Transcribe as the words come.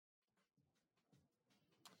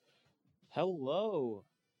Hello,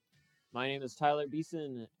 my name is Tyler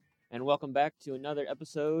Beeson, and welcome back to another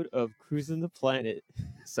episode of Cruising the Planet.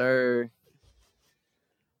 Sir.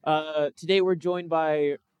 Today we're joined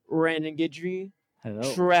by Randon Guidry,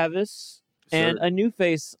 Hello. Travis, and Sir. a new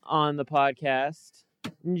face on the podcast,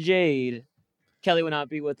 Jade. Kelly will not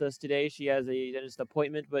be with us today. She has a dentist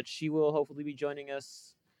appointment, but she will hopefully be joining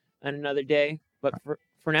us on another day. But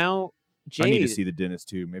for now, Jade, I need to see the dentist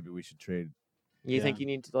too. Maybe we should trade. you think you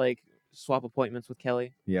need to swap appointments with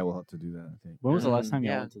Kelly? Yeah, we'll have to do that, I think. When was the last time you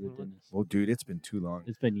Yeah. went to the dentist? Well, dude, it's been too long.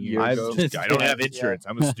 It's been Years years. ago. I don't have Yeah. insurance.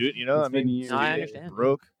 I'm a student, you know. It's I been mean, years. No, I student, understand.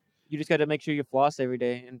 broke. You just got to make sure you floss every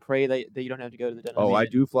day and pray that you don't have to go to the dentist. Oh, I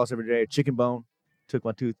do floss every day. Chicken bone took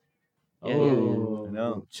my tooth. Yeah. Oh, I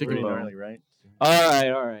know. Chicken Pretty bone. gnarly, right?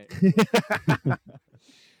 All right.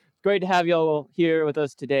 Great to have y'all here with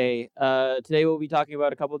us today. Today we'll be talking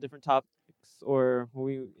about a couple of different topics, or we'll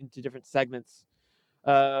be into different segments.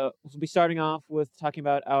 We'll be starting off with talking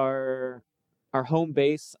about our home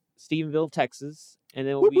base, Stephenville, Texas, and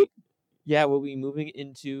then we'll be moving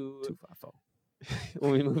into 254.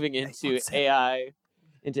 we'll be moving into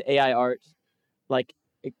AI art, like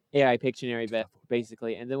AI Pictionary,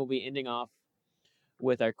 basically, and then we'll be ending off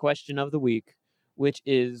with our question of the week, which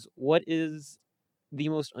is, what is the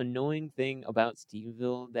most annoying thing about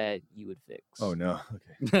Stephenville that you would fix? Oh no.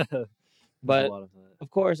 Okay. But a lot of that. of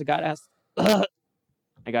course, I got asked.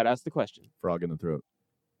 I got asked the question. Frog in the throat.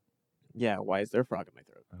 Yeah, why is there a frog in my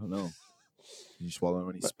throat? I don't know. Did you swallow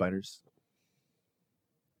any But- spiders?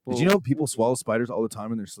 Well, Did you know people swallow spiders all the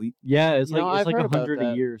time in their sleep? Yeah, it's No, like I've it's like heard about 100 a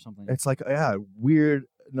that. year or something. It's like weird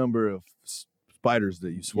number of spiders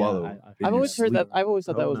that you swallow. I- in I've your always heard that. sleep. I've always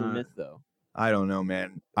thought that Oh, was a nah. myth, though. I don't know,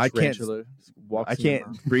 man. I can't Walks I in your can't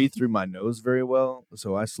mouth. breathe through my nose very well,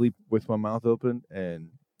 so I sleep with my mouth open, and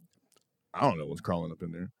I don't know what's crawling up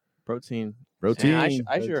in there. Protein. Protein. Man,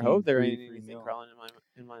 I sure protein, hope there free- ain't free anything meal. crawling in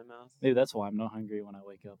my mouth. Maybe that's why I'm not hungry when I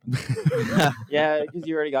wake up. Yeah, because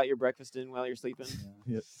you already got your breakfast in while you're sleeping.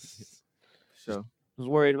 Yeah. Yep. So. I was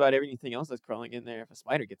worried about everything else that's crawling in there if a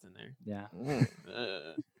spider gets in there. Yeah.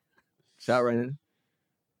 Shout right in.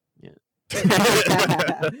 Yeah.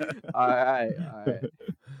 All right.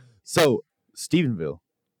 So, Stephenville.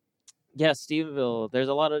 Yeah, Stephenville. There's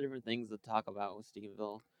a lot of different things to talk about with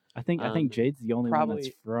Stephenville. I think Um, Jade's the only one that's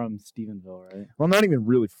probably- from Stephenville, right? Well, I'm not even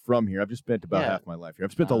really from here. I've just spent about Yeah. half my life here.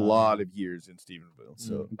 I've spent a lot of years in Stephenville,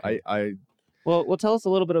 so okay. I Well, tell us a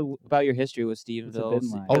little bit about your history with What's it Stephenville. been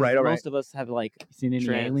like? All right, all right. Most of us have You seen any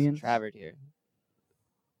aliens? traveled here.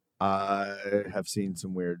 I have seen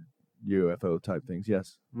some weird UFO type things.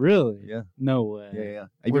 Yes. Really? Yeah. No way. Yeah. Were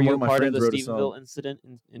Even you one of my part of friends the wrote a Stephenville song. incident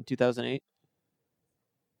in 2008?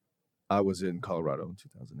 I was in Colorado in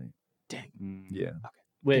 2008. Dang. Mm. Yeah.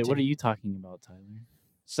 Wait, what are Continue. you talking about, Tyler?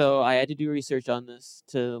 So I had to do research on this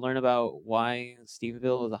to learn about why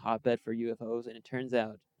Stephenville is a hotbed for UFOs, and it turns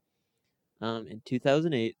out, in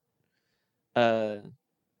 2008,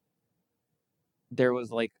 there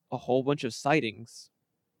was like a whole bunch of sightings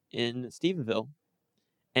in Stephenville,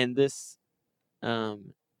 and this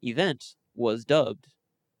event was dubbed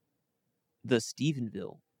the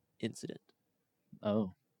Stephenville incident.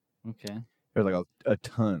 Oh, okay. There's like a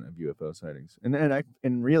ton of UFO sightings,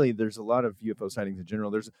 and really, there's a lot of UFO sightings in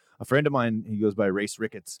general. There's a friend of mine. He goes by Race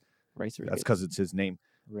Ricketts. Race That's Ricketts. because it's his name.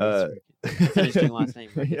 It's an interesting last name.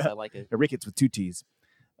 Ricketts. Yeah. I like it. Ricketts with two T's.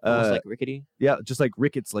 Almost like rickety. Yeah, just like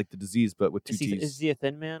Ricketts, like the disease, but with two Is T's. he a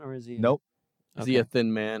thin man or is he? Nope. Is he a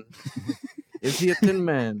thin man? Is he a thin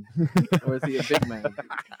man? Or is he a big man?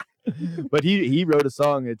 But he wrote a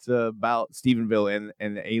song. It's about Stephenville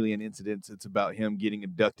and the alien incidents. It's about him getting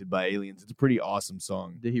abducted by aliens. It's a pretty awesome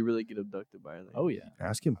song. Did he really get abducted by aliens? Oh yeah.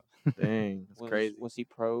 Ask him. Dang, that's crazy. Was he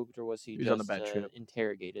probed or was he was just on a bad trip.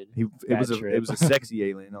 interrogated? It Bad was trip. a sexy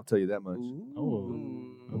alien. I'll tell you that much.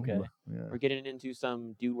 Ooh. Okay. Yeah. We're getting into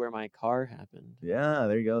some dude where my car happened. Yeah,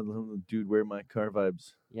 there you go. Little dude, where my car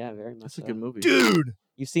vibes. Yeah, very much. That's a so. good movie. Dude,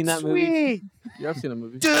 You've seen that movie? sweet, Yeah, I've seen a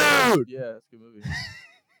movie. Dude! Yeah, it's a good movie.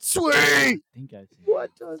 sweet. I think I've seen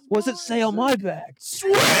it. does What's it say on my back?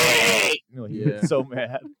 Sweet. No, he Yeah. was so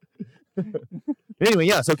mad. Anyway,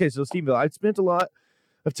 yes. Okay, so Stephenville. I spent a lot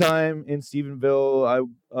of time in Stephenville.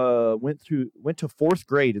 I went to fourth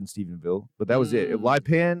grade in Stephenville, but that was it. Mm.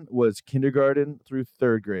 Lipan was kindergarten through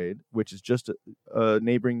third grade, which is just a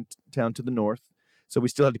neighboring town to the north. So we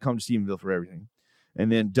still had to come to Stephenville for everything.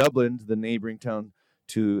 And then Dublin, the neighboring town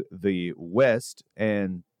to the west,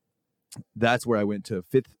 and that's where I went to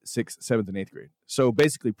 5th, 6th, 7th, and 8th grade. So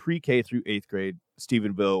basically, pre-K through 8th grade,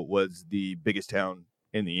 Stephenville was the biggest town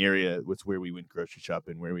in the area. It was where we went grocery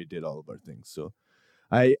shopping, where we did all of our things. So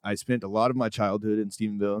I spent a lot of my childhood in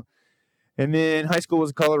Stephenville. And then high school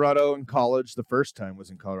was in Colorado, and college the first time was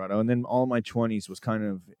in Colorado, and then all my 20s was kind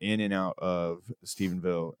of in and out of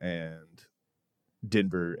Stephenville and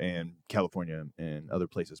Denver and California and other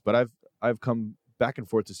places. But I've come back and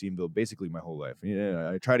forth to Stephenville basically my whole life.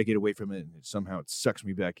 I try to get away from it, and somehow it sucks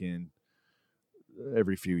me back in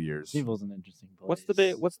every few years. Stephenville's an interesting place.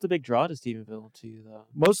 What's the big draw to Stephenville to you though?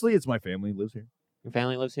 Mostly it's my family lives here. Your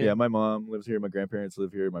family lives here. Yeah, my mom lives here, my grandparents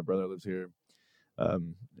live here, my brother lives here.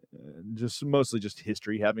 Just mostly just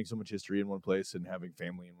history, having so much history in one place and having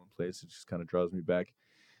family in one place, it just kind of draws me back.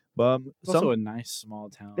 It's also a nice small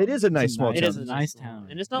town. It is a nice small It town. is a nice small town.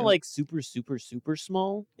 and it's not Yeah. like super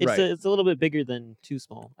small. It's Right. it's a little bit bigger than too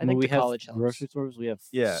small. I think we the have college helps. grocery stores. We have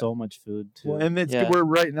Yeah. so much food too. Well, and Yeah. we're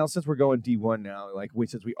right now, since we're going D1 now, like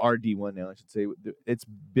since we are D1 now, I should say, it's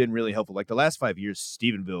been really helpful. Like the last 5 years,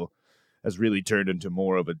 Stephenville has really turned into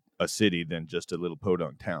more of a city than just a little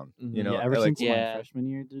podunk town. Mhm. You know, ever like, since my Yeah. freshman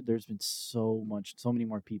year, dude, there's been so many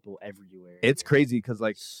more people everywhere. it's crazy because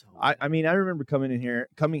like So I mean, I remember coming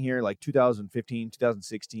here like 2015,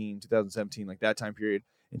 2016, 2017, like that time period,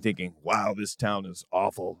 and thinking, wow, this town is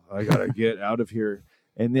awful. I gotta get out of here.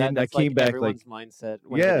 And then I That's came back like, everyone's mindset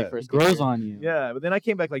when Yeah, they it first get grows here. on you. yeah, but then I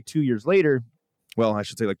came back like 2 years later. Well, I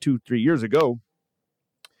should say like 2-3 years ago.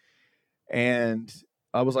 And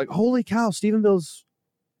I was like, holy cow, Stephenville's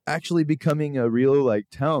actually becoming a real like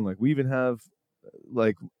town. Like we even have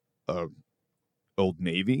like Old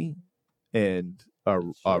Navy and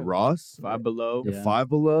Sure. Ross. Five Below. Yeah. Five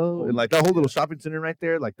Below, and like that whole little shopping center right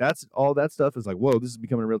there, like that's all that stuff is like, whoa, this is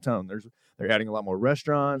becoming a real town. They're adding a lot more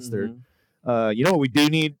restaurants. Mhm. You know what we do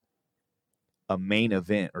need? A main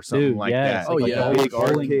event or something Dude, like yeah, that. it's like Like a a big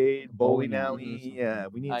bowling- arcade, bowling bowling alley. alley or something. Yeah,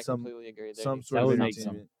 we need I some completely agree. There some needs to sort That of would be make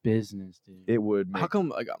something. some business, dude. It would make. How come?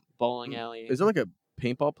 Like, Bowling alley. is there like a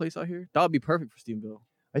paintball place out here? That would be perfect for Stephenville.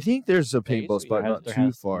 I think there's a There used paintball to be- spot there not has too to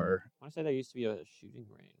be. far. I want to say there used to be a shooting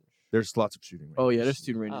range. There's lots of shooting ranges. Oh yeah, there's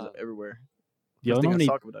student ranges Oh. everywhere. Do y'all First know thing I any-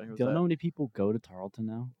 saw about down here was Do y'all that. know how many people go to Tarleton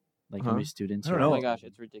now? Like how Huh? many students? I don't are Oh know. my out? gosh,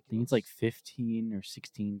 it's I ridiculous. think it's like 15 or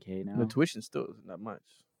 16K now. The tuition still isn't that much.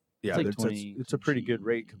 Yeah, like it's 20 a pretty good G.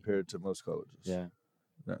 rate compared to most colleges. Yeah.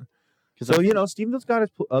 Yeah. 'Cause So I- you know, Stephenville's got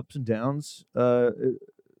its ups and downs. It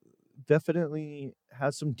definitely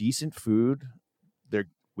has some decent food.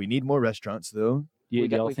 We need more restaurants though. you- we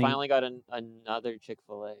do y'all we think- finally got another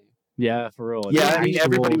Chick-fil-A. Yeah, for real. Yeah, It's I mean actual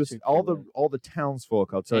everybody was Chick-fil-A. all the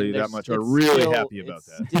townsfolk. I'll tell And you that there's- much. Are it's really still- happy about it's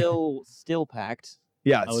that. Still packed.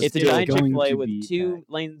 Yeah, Oh, It's a still giant going Chick-fil-A to with be 2 packed.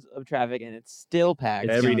 lanes of traffic, and it's still packed.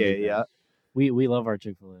 It's every gonna be day. packed. Yeah, We love our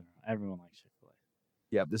Chick-fil-A. Everyone likes Chick-fil-A.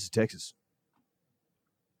 yeah. This is Texas.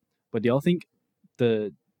 But do y'all think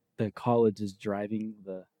the college is driving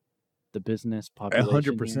the business population?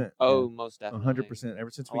 100%. here? Oh, most definitely. 100%.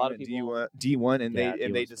 Ever since A we lot of went people- D1, and Yeah,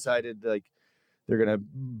 they D1 decided like they're gonna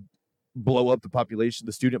blow up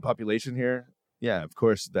the student population here. Yeah, of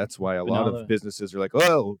course. That's why a But lot now of the- businesses are like,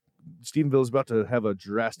 oh, Stephenville is about to have a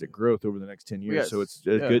drastic growth over the next 10 years, Yes, so it's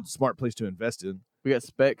a yeah. good, smart place to invest in. We got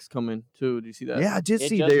specs coming too. Do you see that? Yeah, I did It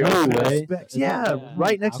see just there. opened. No way. Specs. Is Yeah, that Yeah.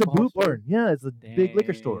 right next to alcohol Boot store? Barn. Yeah, it's a big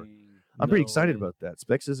liquor store. Dang, I'm pretty no excited way. about that.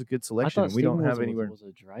 Specs is a good I selection, thought and we don't Stephenville have was- anywhere. Was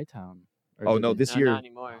a dry town. Or Oh did no, they- this No, year. not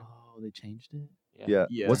anymore. Oh, they changed it. Yeah.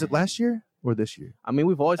 Yeah. Was it last year or this year? I mean,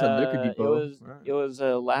 we've always had liquor depot. It was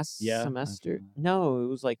last Yeah, semester. okay. No, it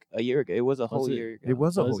was like a year ago. It was a whole it? year ago. It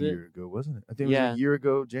was a Was whole it? year ago, wasn't it? I think it was Yeah. a year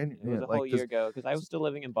ago, January. It was yeah, a whole like, 'cause- year ago because I was still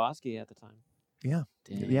living in Bosque at the time. Yeah,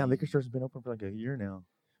 Dang. liquor stores have been open for like a year now.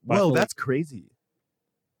 But I Whoa, feel that's crazy.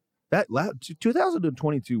 That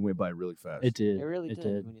 2022 went by really fast. It did. It really it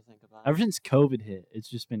did when you think about Ever it. since COVID hit, it's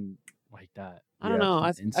just been like that. I don't Yeah, know. I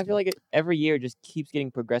instant. feel like every year just keeps getting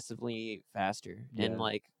progressively faster, Yeah. and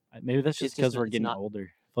like Maybe that's It's just because just- we're it's getting not- older. I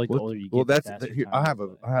feel like Well, the older you get, well, the that's faster here. time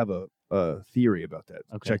goes by. I have a theory about that.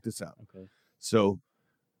 Okay. Check this out. Okay. So,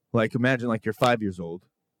 like, imagine like you're 5 years old.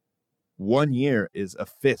 1 year is a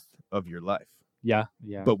fifth of your life. Yeah.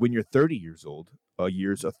 Yeah. But when you're 30 years old, a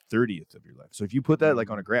year's a 30th of your life. So if you put that like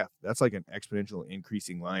on a graph, that's like an exponential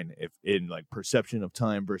increasing line if in like perception of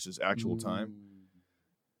time versus actual time.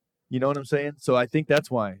 You know what I'm saying? So I think that's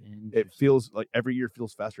why it Interesting. feels like every year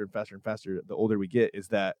feels faster and faster and faster the older we get, is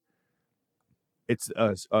that it's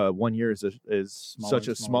 1 year is such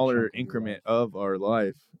a smaller smaller chunk of your increment life. of our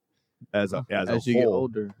life as a As you whole. get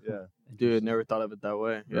older. Yeah, Dude, never thought of it that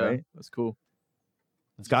way. Yeah, Right? that's cool.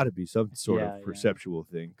 it's got to be some sort Yeah, of yeah. perceptual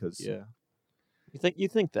thing because Yeah. you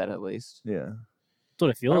think that at least. yeah. That's what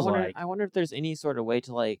it But feels like. I wonder if there's any sort of way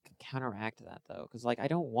to like counteract that though, because like I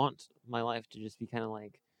don't want my life to just be kind of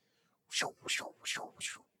like.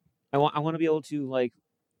 I want to be able to like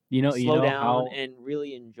You know slow down how and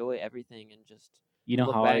really enjoy everything and just you know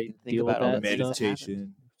look how back I and think deal with about all that the stuff. things that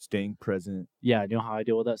Meditation, staying present. Yeah, you know how I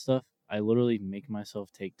deal with that stuff? I literally make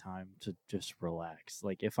myself take time to just relax.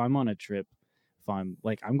 Like if I'm on a trip, if I'm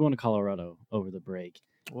going to Colorado over the break.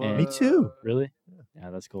 And- Me too. Really? Yeah,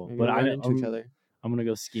 that's cool. Maybe But we'll run into each I'm, other. I'm gonna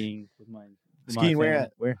go skiing with my Skiing where family.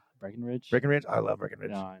 at? Where? Breckenridge. Breckenridge. I love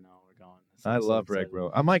Breckenridge. Yeah, I know we're going. I I'm so love Breck, excited.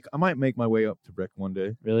 bro. I might make my way up to Breck one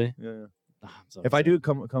day. Really? Yeah. Ah, I'm so If I excited.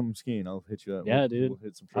 do come skiing, I'll hit you up. Yeah, We'll- dude. We'll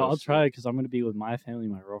hit some I'll trails. try because I'm gonna be with my family,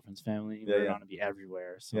 my girlfriend's family. Yeah, We're yeah. gonna be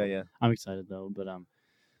everywhere. So Yeah. I'm excited though. But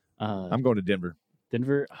I'm going to Denver.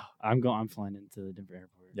 Denver. I'm flying into the Denver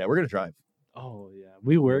airport. Yeah, we're gonna drive. Oh yeah,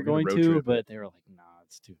 we were We're gonna going road to, trip. but they were like, nah,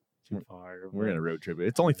 it's too far. We're gonna road trip it.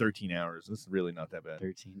 It's only 13 hours. This is really not that bad.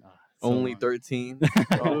 13. Only 13.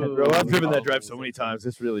 Bro, I've driven that Oh, drive so many times.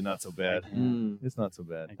 It's really not so bad. Mm. It's not so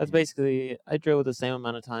bad. That's basically. I drove the same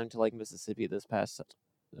amount of time to like Mississippi this past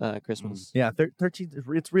Christmas. Yeah, 13.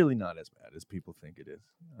 It's really not as bad as people think it is.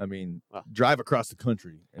 I mean, Well. drive across the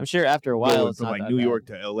country. I'm sure after a while, Going it's from not like that New bad. York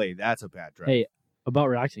to LA, that's a bad drive. Hey, about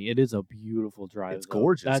relaxing, it is a beautiful drive. it's though.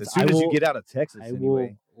 gorgeous. That's- As soon I as you will- get out of Texas, I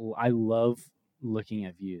anyway. I love looking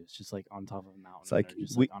at views, just like on top of a mountain. It's like or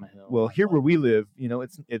just we- like on a hill. Well, I here love where it. we live,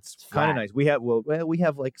 it's kind flat. of nice. We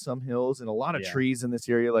have like some hills and a lot of Yeah. trees in this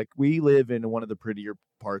area. Like we live in one of the prettier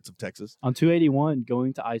parts of Texas. on 281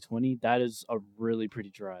 going to I-20, that is a really pretty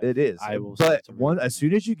drive. It is. I will say But it's a really as good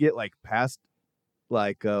soon as you get like past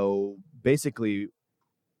like basically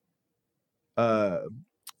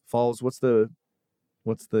Falls, what's the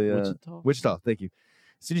Wichita, thank you.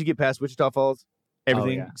 As soon as you get past Wichita Falls,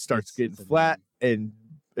 everything yeah. starts It's getting amazing. flat and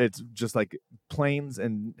it's just like plains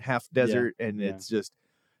and half desert and yeah. it's just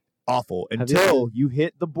awful Have you until you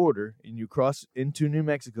hit the border and you cross into New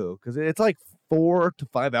Mexico because it's like 4 to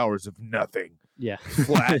 5 hours of nothing. Yeah.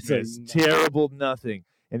 Flatness, It's a- terrible nothing.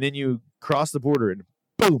 And then you cross the border and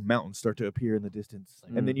boom, mountains start to appear in the distance.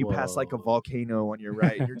 Like, And then you pass like a whoa. volcano on your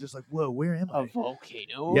right. And you're just like, whoa, where am A I?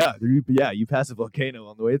 volcano. Yeah, you pass a volcano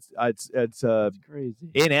on the way. It's It's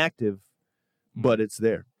crazy. inactive, but it's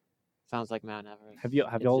there. Sounds like Mount Everest. Have y'all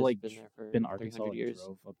It's y'all just like been there for been to Arkansas 300 and years.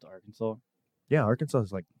 drove up to Arkansas? Yeah, Arkansas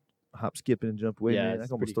is like hop, skipping, and jump away. Yeah, Man. I it's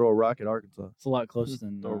can almost pretty throw a rock at Arkansas. It's a lot closer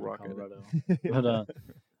than Throw a rock at it. Colorado.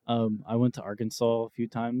 But I went to Arkansas a few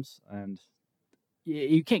times, and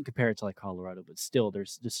you can't compare it to like Colorado, but still,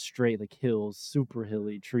 there's just straight like hills, super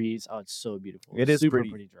hilly trees. Oh, it's so beautiful. It is super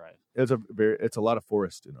pretty. drive. It's a lot of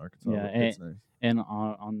forest in Arkansas. Yeah, but it's nice. And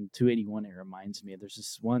on 281, it reminds me there's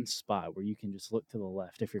this one spot where you can just look to the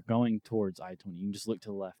left. If you're going towards I-20, you can just look to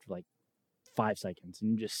the left for like 5 seconds,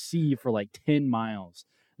 and you just see for like 10 miles.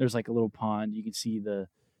 There's like a little pond. You can see the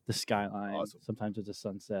skyline. Awesome. Sometimes it's a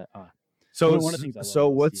sunset. So, one of the things I love so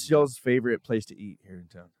about what's Stevens. y'all's favorite place to eat here in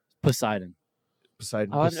town? Poseidon.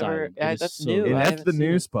 Poseidon. Oh, I've never. Poseidon. It Yeah, is that's so new. good. and I that's haven't the seen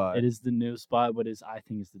new it. spot. It is the new spot, but I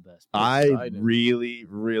think is the best. I Poseidon. really,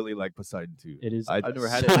 really like Poseidon too. It is. I've never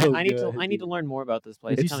had so it. I need to. good, I need to dude. learn more about this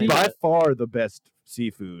place. Did you Tell see me by about it. far the best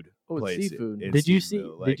seafood Oh, it's place. seafood. in Did you see-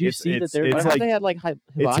 Stephenville. did you it's- see that it's, they're- I It's thought like they had like it's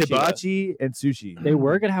hibachi. though. hibachi and sushi. They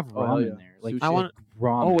were gonna have Oh, hell ramen yeah. there. Like Sushi. I want.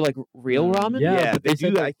 ramen. Oh, like real ramen. Yeah, yeah, but they they said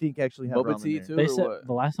do. that- I think actually have Boba ramen tea there. too, They or said what?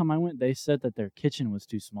 the last time I went, they said that their kitchen was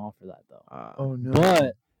too small for that though. Oh no.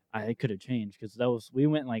 But I could have changed because we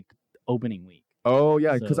went like opening week. Oh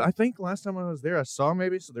yeah, because So- I think last time I was there, I saw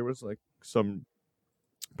maybe so there was like some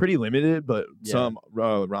pretty limited, but Yeah. some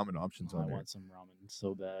ramen options I on there. want some ramen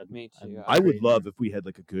so bad. Me too. I'm I would craving love it. if we had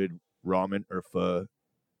like a good ramen or pho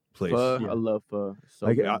place. Pho. Yeah. I love pho. So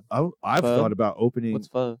Like good. I've Pho? thought about opening. What's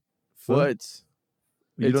pho? pho. What?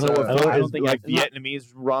 You don't It's, know what uh, pho I don't is? think Like I've- not-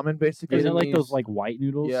 Vietnamese ramen, basically. Isn't it like those Vietnamese. like white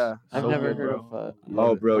noodles? Yeah. I've So never good, heard bro. of pho.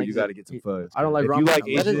 Oh, bro, Like, you is got it- to get some pho. I don't like If you ramen. like I That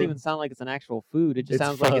love doesn't Asian, even sound like it's an actual food. It just It's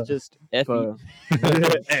sounds like pho. it's just F Pho.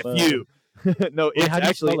 F you. No, it's how do you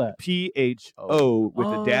actually spell that? PHO with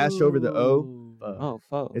a dash over the O. Oh,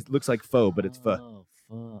 pho. It looks like pho, but it's pho. Oh,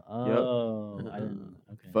 pho. Oh, I didn't.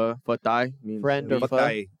 Okay. Pho. Pho Thai means Friend or meat. pho?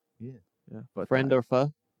 Thai. Yeah. Pho Friend Thai. or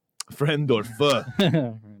pho? Friend or pho.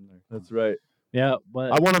 That's right. Yeah,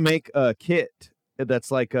 but I want to make a kit that's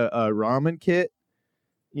like a ramen kit,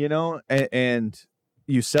 you know, and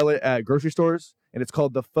you sell it at grocery stores, and it's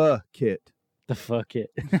called the pho kit. the fuck it.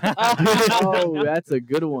 Oh, that's a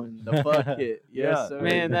good one. The pho kit. Yes, Yeah. sir.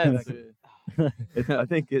 Man, that's- good. I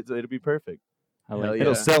think it'll be perfect. I Hell like yeah.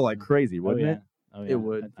 It'll sell like crazy, Oh, wouldn't yeah. it? Oh, It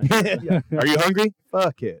would. Are you hungry?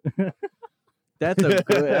 Fuck it. That's a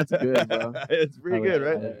good. That's good, bro. It's pretty I like good, it.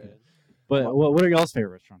 right? I like it. But what are y'all's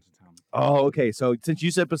favorite restaurants in town? Oh, okay. So since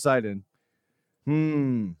you said Poseidon,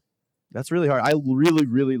 that's really hard. I really,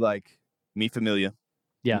 really like Mi Familia.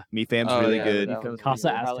 Yeah. Mi Fam's Oh, really yeah, good. that one's Casa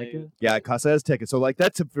pretty good. Azteca? Yeah, Casa Azteca. So like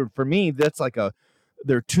that's for me, that's like a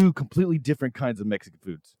they're two completely different kinds of Mexican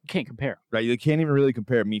foods, You can't compare 'em. right? You can't even really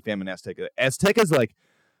compare Mi Fam and Azteca. Azteca is like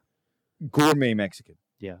gourmet Mexican,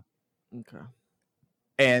 Okay.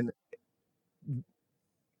 and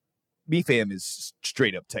Mi Fam is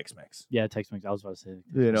straight up Tex-Mex. Yeah, Tex-Mex. I was about to say.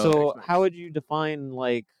 You know, So Tex-Mex. how would you define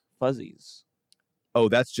like fuzzies? oh,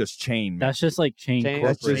 that's just chain. That's just like chain. Chain-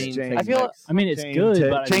 That's corporate. just Chain chain. I feel- Tex-Mex. I mean, it's chain good, te-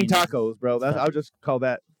 but I chain mean, tacos, bro. That's not- I'll just call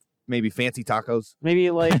that maybe fancy tacos. Maybe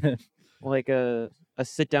like like a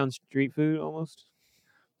sit down street food almost.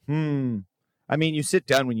 I mean, you sit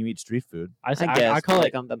down when you eat street food. I I guess call like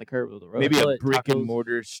it on the curb of the road. Maybe call a it brick tacos. and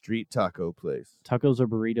mortar street taco place. tacos or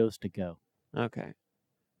burritos to go. Okay.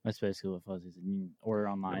 That's basically what Fuzzies. And you order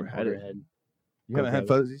online, Never had order it. ahead. You haven't had Okay.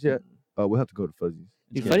 Fuzzies yet? Oh, we'll have to go to Fuzzies.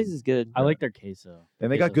 Dude, good. Fuzzies is good. I like their queso.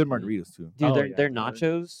 And they got good Queso's margaritas too. Dude, Oh, their yeah, their yeah.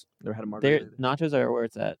 nachos. Never had a Their margarita. nachos are where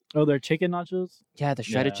it's at. Oh, their chicken nachos. Yeah, the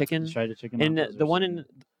shredded Yeah, chicken. the shredded chicken. And nachos the are one so in good.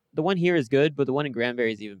 the one here is good, but the one in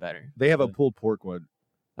Granbury is even better. They have a Good. pulled pork one.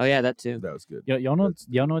 Oh yeah, that too. That was good. Y'all know That's-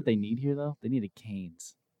 what they need here though? They need a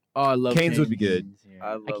Canes. Oh, I love Canes would be Cane's. good. Cane's here.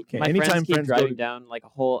 I love Okay, My anytime friends keep friends go driving to- down like a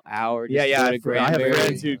whole hour. Just Yeah, to yeah. go to I have Granbury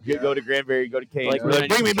friends who go to Granbury, go to Canes. Like, We're we're like,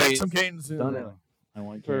 gonna bring me do back Cane's. some Canes. Done it. I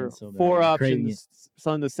want for Canes so bad. 4 I'm craving it. options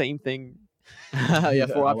selling the same thing. Yeah,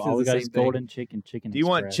 4 All options we the got same is thing. golden chicken. Do you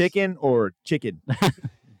want Express. chicken or chicken?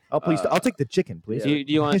 I'll take the chicken, please. Yeah.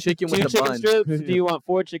 Do you want Chicken two with the chicken bun. strips? Do you want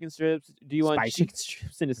 4 chicken strips? Do you want Spicy. chicken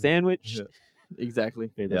strips in a sandwich? Yeah. Exactly.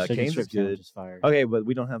 Dude, the Yeah, chicken Cane's is strip sandwich good. is fire. Okay, but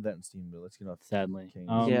we don't have that in Steamville. Let's get off. Sadly. Cane's.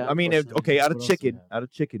 Yeah. I mean, unfortunately. okay, out of What else do we chicken,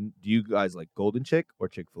 have? do you guys like Golden Chick or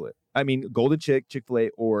Chick-fil-A? I mean, Golden Chick,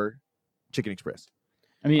 Chick-fil-A, or Chicken Express?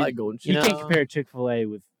 I mean, I like golden you You chicken. can't know- compare Chick-fil-A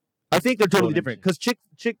with. I think they're totally Golden different Chick.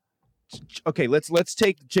 because Okay, let's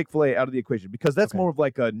take Chick-fil-A out of the equation because that's Okay. more of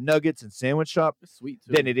like a nuggets and sandwich shop It's sweet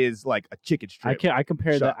too. than it is like a chicken strip. I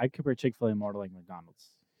compare shop. I compare Chick-fil-A more to like McDonald's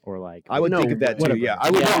or like. I would No, think of that too. whatever. Yeah, I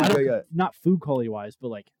would. Yeah, think I of, don't- not food quality wise, but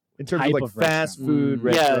like in terms of type like of fast restaurant. food Mm.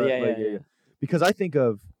 restaurant. Yeah, like, yeah. Because I think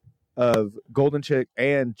of Golden Chick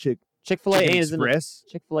and Chick-fil-A Chicken isn't Express.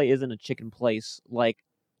 Chick-fil-A isn't a chicken place like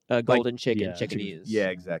a Golden Chicken yeah, chicken chicken- is. Yeah,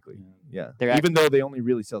 exactly. Yeah. Yeah, They're even though they only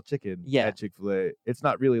really sell chicken Yeah. at Chick-fil-A, it's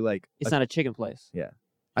not really like It's not a chicken place.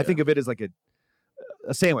 I think of it as like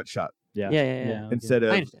a sandwich shop yeah, Yeah. okay. instead I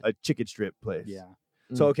of understand. a chicken strip place. Yeah.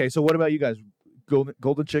 So okay, so what about you guys?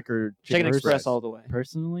 Golden Chick or Chicken Express. Express all the way.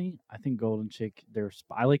 Personally, I think Golden Chick.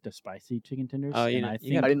 I like the spicy chicken tenders. Oh, you and know- I you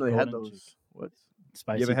think got- I didn't know they had Golden those. Chick What?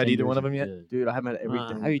 Spicy You haven't had either one of tenders them are yet? good. Dude, I haven't had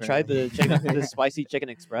everything. Have you tried the the spicy Chicken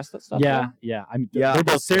Express stuff? Yeah, yeah. I mean, Yeah, they're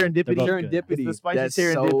the both good. They're serendipity. both good. Serendipity. It's the spicy That's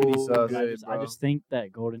serendipity so sauce. good, I bro. just think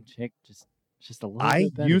that Golden Chick just a little I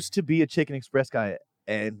bit better. used to be a Chicken Express guy,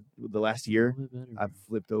 and the last A year little bit better, I've bro.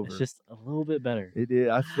 flipped over. It's just a little bit better. It did.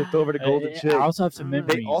 I flipped over to Golden Chick. I also have some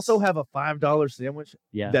memories. They also have a $5 sandwich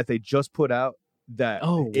yeah. that they just put out that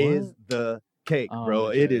is what? the cake, Oh, I bro.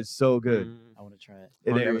 wanna it try is so good. I want to try it.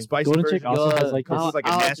 And they have a Hungry. spicy Golden version. Chick also has like This this. is like a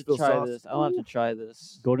I'll have to Nashville try sauce. this. I'll have to try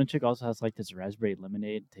this. Golden Chick also has like this raspberry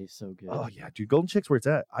lemonade. It tastes so good. Oh yeah, dude. Golden Chick's where it's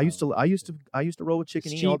at. I used to roll with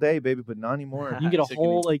chicken It's all cheap. day, baby, but not anymore. You can get a Chicken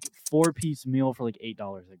whole wings. like 4-piece meal for like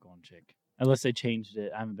 $8 at Golden Chick, unless they changed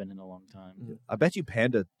it. I haven't been in a long time. I bet you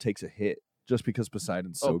Panda takes a hit just because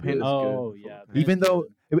Poseidon's so Oh, good. Panda's Oh good. yeah. Even though,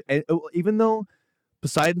 even though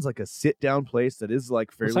Poseidon's like a sit-down place that is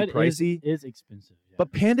like fairly Poseidon pricey, is expensive. Yeah.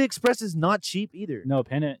 but Panda Express is not cheap either. no,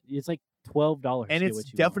 Panda, it's like $12. And to get it's what you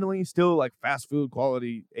want. definitely still like fast food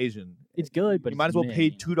quality Asian. It's good, but you might as well pay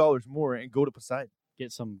 $2 more and go to Poseidon.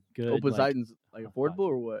 Get some good. Oh, like, Poseidon's like fuck. affordable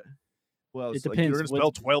or what? Well, It it's like depends you're gonna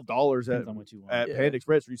what- spend $12 depends on what you want. at Yeah. Panda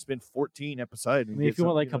Express, or you spend 14 at Poseidon. I and mean, get if you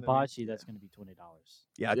want something, like you know what I mean? hibachi, that's going to be $20.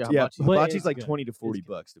 Yeah, Yeah, yeah. hibachi. But Hibachi's it's like good. 20 to 40 good.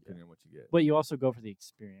 bucks depending on what you get. But you also go for the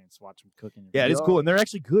experience, watch them cooking. Yeah, it's Yeah. cool, and they're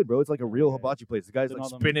actually good, bro. It's like a real Yeah. hibachi place. The guy's Doing like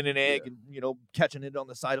all them- spinning an egg yeah. and catching it on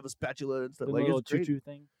the side of a spatula and stuff. the Like little it's great. choo-choo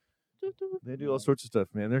thing. They do all sorts of stuff,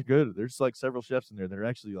 man. They're good. There's like several chefs in there that are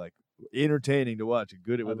actually like entertaining to watch and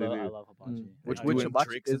good at what they I do. love hibachi. Which They which doing hibachi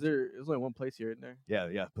tricks is and- there? There's only one place here, isn't there?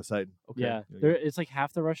 Yeah, Poseidon. Okay. Yeah, there. It's like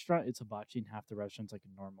half the restaurant. It's hibachi, and half the restaurant's like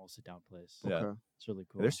a normal sit-down place. Yeah. Okay. It's really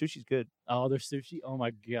cool. Their sushi's good. Oh, their sushi. Oh my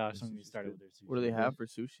gosh, Their I'm gonna sushi's start good. with their sushi. What do they have for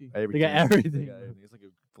sushi? Everything. everything, got bro. It's like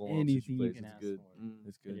a full-on sushi Anything you place. can It's ask good. for. Mm.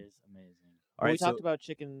 It's good. It is amazing. All we right, talked so about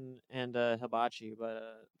chicken and hibachi, but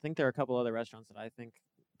I think there are a couple other restaurants that I think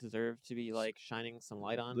deserve to be like shining some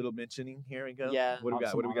light on. little mentioning here we go. Yeah. What do we got?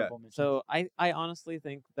 Some What do we got? honorable mentions. So I honestly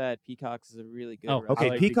think that Peacock's is a really good. Oh, restaurant. Okay,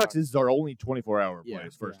 like Peacock's Peacock. is our only 24-hour Yeah,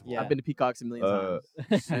 place. First of all, Yeah. I've been to Peacocks a million Uh,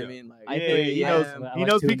 times. I yeah. mean, like I Yeah, think he I knows. am- I He like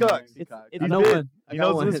knows two in the Peacocks. morning. Peacock. it's I the know bit- one. I he got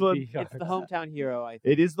knows one. this one. It's the hometown hero. I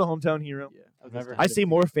think. It is the hometown hero. Yeah. of Never this had I it. see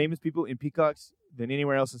more famous people in Peacocks than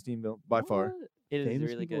anywhere else in Steamville by far. It is Famous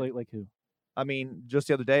really people, good. like who? I mean, just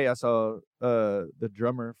the other day I saw the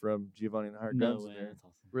drummer from Giovanni and the Hired No Guns way. in there. That's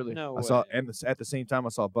awesome. Really? No I saw, way. and at the same time I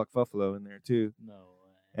saw Buck Buffalo in there too. No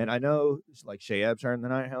way. And I know like Shay Abshire and the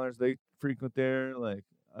Night Howlers, they frequent there. Like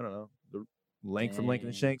I don't know, the Lank from Lincoln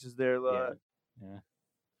and Dang. Shanks is there a lot. Yeah.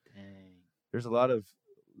 Dang. There's a lot of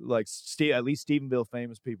like at least Stephenville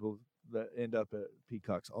famous people that end up at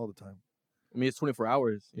Peacocks all the time. I mean, it's 24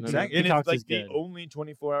 hours. You know what I mean? Exactly, and Peacocks it's like is the good. only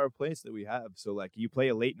 24-hour place that we have. So like, you play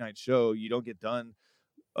a late night show, you don't get done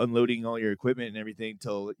unloading all your equipment and everything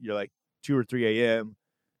till you're like 2 or 3 a.m.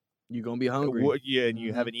 You're gonna be hungry. Yeah, and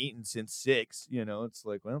you Mhm. haven't eaten since 6. You know, it's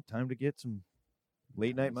like, well, time to get some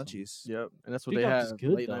late night Awesome. munchies. Yep, and that's what Peacocks they is have. good,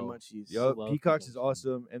 Late night though. munchies. Yup, love Peacocks Peacocks, is man.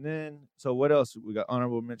 awesome. And then, so what else? We got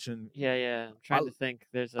honorable mention. Yeah. I'm trying I'll- to think.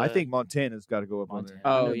 There's. I think Montana's got to go up on there.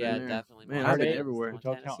 Montana. Oh never yeah, been there. definitely. Man, I've been Montana's- everywhere. Would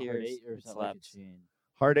y'all Montana's count here Hard is- 8 or it is that like a slaps. chain?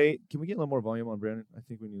 Hard 8. Can we get a little more volume on Brandon? I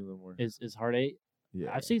think we need a little more. Is Hard 8?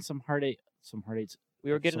 Yeah. I've seen some Hard 8s.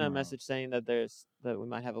 We were getting a somewhere message saying that we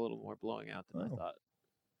might have a little more blowing out than I Oh. thought.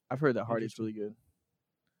 I've heard that Hardy's Interesting. really good.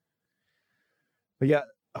 But yeah,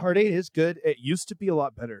 Hard 8 is good. It used to be a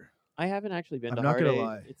lot better. I haven't actually been I'm to not Hard gonna 8.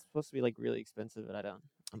 lie. It's supposed to be like really expensive, but I don't.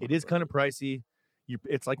 I'm It not is kind of sure. pricey.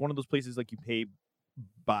 It's like one of those places like you pay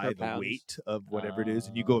by Per the pounds. weight of whatever it is,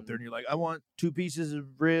 and you go up there and you're like, I want 2 pieces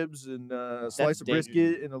of ribs and a slice That's of dangerous.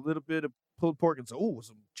 brisket and a little bit of pulled pork and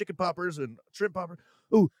some chicken poppers and shrimp popper.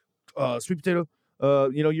 Sweet potato.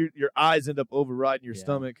 Your eyes end up overriding your Yeah.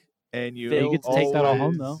 stomach, and you You get to take that all home,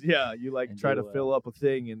 always- though. Yeah, you like And try to do, fill up a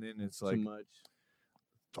thing, and then it's Too like much.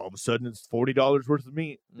 all of a sudden it's $40 worth of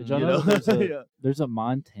meat. Did Mhm. y'all You know know? there's a, Yeah. there's a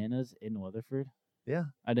Montana's in Weatherford? Yeah.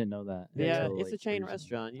 I didn't know that. Yeah, until, it's a like, chain recently.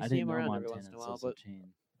 restaurant. You I see didn't them know around every once in a Montana's while, was a but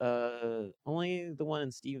chain. only the one in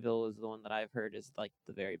Steveville is the one that I've heard is like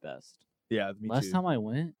the very best. Yeah, me Last too. time I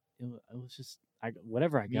went, it was just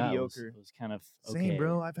whatever I got was, Mediocre. was kind of okay. Same,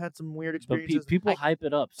 bro. I've had some weird But experiences. people I- hype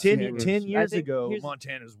it up. 10, super- 10 years think ago, here's-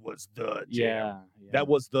 Montana's was the jam. Yeah, That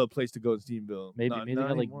was the place to go in Stevensville. Maybe- Not, maybe they not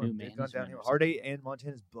got, like, anymore. new They've gone management or downhill. Hard 8 and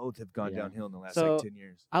Montana's both have gone Yeah. downhill in the last So- like 10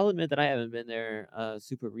 years. I'll admit that I haven't been there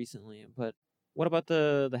super recently, but what about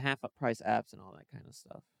the half price apps and all that kind of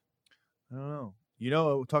stuff? I don't know.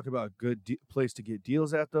 We'll talk about a good place to get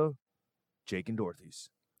deals at though. Jake and Dorothy's.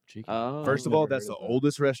 Chicken. Oh, First of never all, heard that's the of that.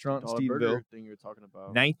 oldest restaurant in Dollar Stevensville. burger thing you're talking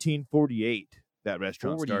about. 1948, that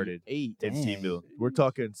restaurant started 48. in Dang. Stevensville. We're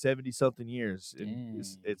talking 70 something years.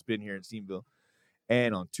 It's Dang. been here in Stevensville.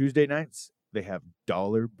 And on Tuesday nights, they have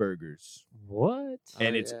dollar burgers. What?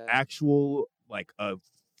 And Oh, it's yeah. actual like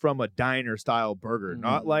from a diner style burger,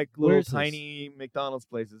 not Mm. like little Where's this? tiny McDonald's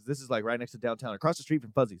places. This is like right next to downtown, across the street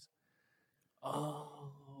from Fuzzy's.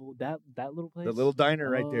 Oh, that little place. The little diner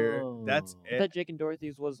right there. That's Oh. I it. thought Jake and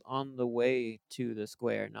Dorothy's was on the way to the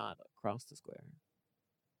square, not across the square.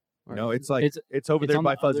 Or No, is it's it? like it's over it's there on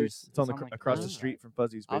by the other Fuzzy's. s- It's on it's the on, like, across the the street side. from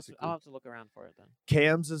Fuzzy's, I'll basically. have to look around for it then.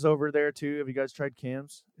 Cam's is over there too. Have you guys tried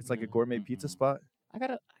Cam's? It's like a No. gourmet pizza Mm-mm. spot.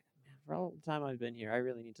 Man, for all the time I've been here, I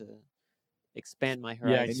really need to expand my Yeah, And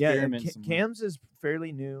horizons. yeah, Experiment some more. Cam's is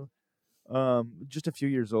fairly new, just a few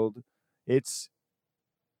years old. It's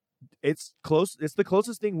close. It's the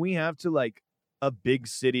closest thing we have to like a big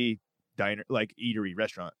city diner, like eatery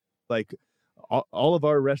restaurant. Like all of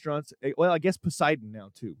our restaurants. Well, I guess Poseidon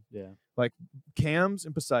now too. Yeah. Cam's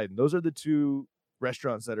and Poseidon. Those are the two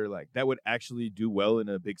restaurants that are like that would actually do well in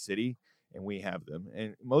a big city, and we have them.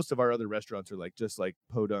 And most of our other restaurants are like just like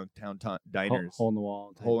podunk town diners, Hole in the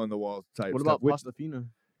wall. type. hole in the wall type. What stuff, about which- Pasta Fina?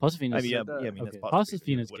 Pasafina's I mean, yeah, said that. yeah, I mean that's Okay. Pasta Pasafina's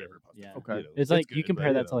Fina, good. whatever. Pasta Yeah. Fina, Okay. you know, It's like you good, compare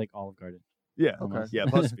but, that you to know. like Olive Garden. Yeah, almost. yeah,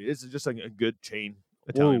 Pasta Fina. It's just like a good chain Whoa,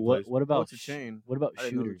 Italian what place. what about it's a chain. What about I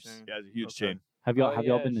didn't know the Shooters? chain. Yeah, it's a huge Okay. chain. Have y'all Oh, have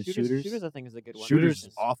y'all yeah, been to Shooters? Shooters, I think, is a good one. Shooters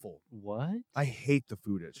Shooters is awful. What? I hate the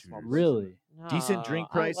food at Small Shooters. Really? Decent drink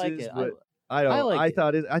I like prices, it. but I don't. I I, like it.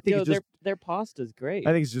 thought it. I think Yo, it's just. their pasta's great.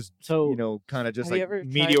 I think it's just So kind of just Have you like ever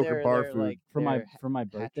tried mediocre bar food. like, for my their for my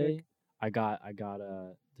hat birthday, trick? I got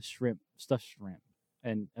the shrimp stuffed shrimp,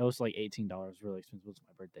 and it was like $18, really expensive. It was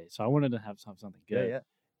my birthday, so I wanted to have something good. yeah.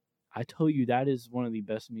 I tell you, that is one of the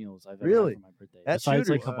best meals I've ever Really? had for my birthday. At Besides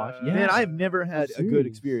like Shooters? hibachi. Uh, Yeah, Man, I've never had a good serious.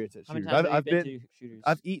 experience at How many Shooters. times have I've you been. been to Shooters?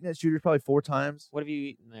 I've eaten at Shooters probably 4 times. What have you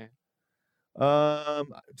eaten there? I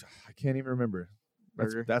can't even remember.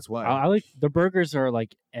 Burger. That's why. I like the burgers are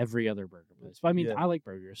like every other burger place. But I mean, Yeah. I like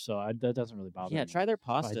burgers, so that doesn't really bother Yeah, me. try their But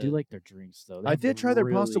pasta. I do like their drinks though. They I have did try their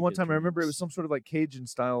pasta really one good time. I remember it was drinks. some sort of like Cajun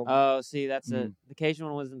style Oh, see, that's it. Mm. The Cajun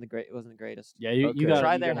one wasn't the greatest. Yeah, you Okay. got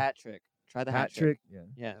Try their hat trick. Try the hat trick. Yeah.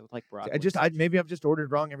 Yeah, with like broccoli. Maybe I've just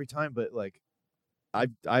ordered wrong every time, but like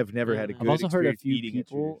I've never had a I've good I've also heard a experience few eating at Shooters.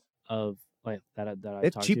 people of like that I've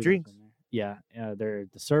have talked cheap to that's drinks. been there. Yeah, they're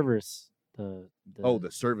the servers Oh,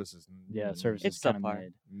 the services. service It's is kind of subpar.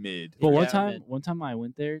 mid. Mid. But Yeah, one time I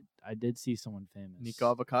went there, I did see someone famous.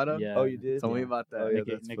 Nico Avocado. Yeah. Oh, you did? Tell me Yeah. about that. Oh, yeah,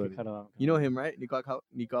 Nico- that's Nico funny. Avocado. You know him, right? Nico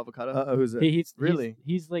Avocado. Who's that? He's Really?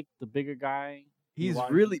 He's like the bigger guy. He's Why-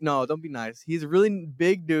 really no. Don't be nice. He's a really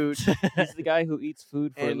big dude, He's the guy who eats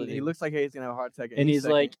food for a and living. he looks like he's gonna have a heart attack. and any he's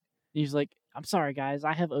second. like, I'm sorry guys,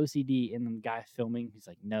 I have OCD. And then the guy filming, he's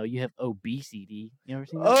like, no, you have obesity. You ever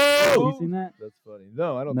seen that? Oh! You seen that? That's funny.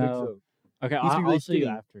 No, I don't think No. so. Okay, He used to be I'll really show you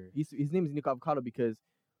skinny. after. his name is Nico Avocado because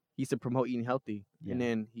he used to promote eating healthy, Yeah. and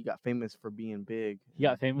then he got famous for being big. He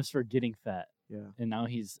got famous for getting fat, Yeah, and now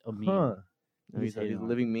he's a meme. Huh. now he's a hating on it.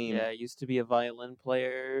 living meme. Yeah, used to be a violin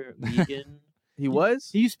player, vegan. He was.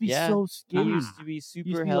 He used to be Yeah. so He skinny. used to be super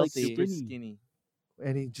be, like, healthy. super skinny. skinny.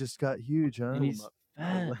 And he just got huge, huh? And he's up.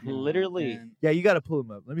 fat. now, Literally. man. Yeah, you got to pull him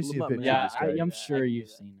up. Let me Pull see him a up, picture man. Yeah, of this guy. I- I'm Yeah, I sure can do you've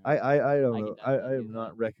that. seen him. I don't I know. can I definitely am do not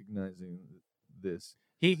that. recognizing this.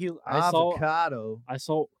 Avocado.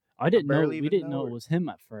 I didn't know. barely We even didn't know know it. it was him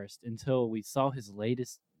at first until we saw his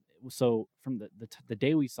latest. So from the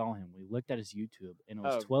day we saw him, we looked at his YouTube, and it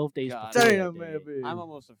was Oh, 12 days God. before that Damn, day. man. I'm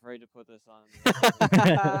almost afraid to put this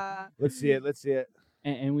on. Let's see it. Let's see it.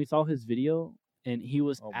 And we saw his video, and he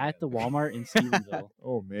was Oh, at the man. Walmart in Stephenville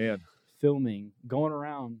Oh man. filming, going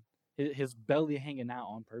around, his belly hanging out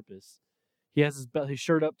on purpose. He has his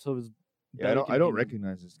shirt up to his. Yeah, belly I don't can hang.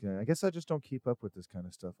 recognize this guy. I guess I just don't keep up with this kind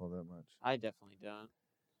of stuff all that much. I definitely don't.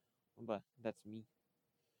 But that's me.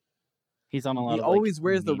 He's on a lot He of. always like,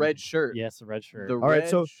 wears the meme- red shirt. Yes, the red shirt. The All right, red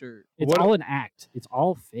so- shirt. It's What- all an act. It's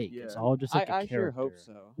all fake. It's Yeah. all just like a I sure character. hope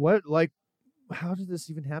so. What how did this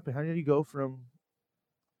even happen? How did you go from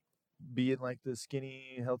being like the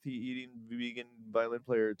skinny, healthy eating vegan violin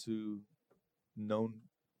player to known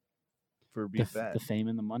for being fat? The fame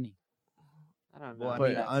and the money. I don't know. Well, I But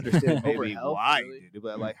mean, I That's- understand over maybe health, why, really? dude,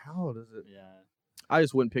 but like, how does it? Yeah. I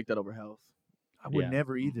just wouldn't pick that over health. I would Yeah.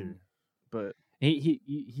 never either. But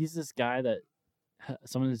He's this guy that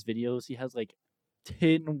some of his videos he has like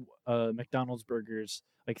 10 McDonald's burgers,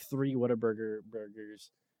 like 3 Whataburger burgers,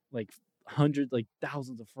 like hundreds, like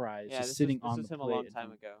thousands of fries Yeah, just this sitting was on him the a plate. long and time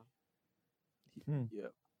then- ago. yeah,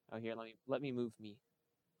 Oh, here, let me move me.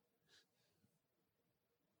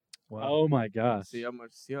 Wow. Oh my gosh! see how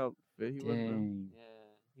fit he was. Bro? Dang.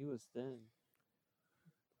 Yeah, he was thin.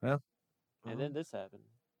 Well. And then this happened.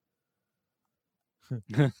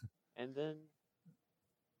 And then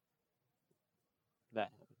that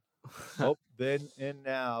happened. Oh, then and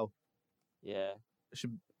now. Yeah.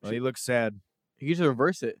 should Well, he looks sad. he could just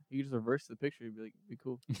reverse it. He could just reverse the picture. He'd be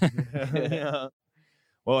cool. Yeah.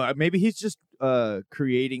 Well, maybe he's just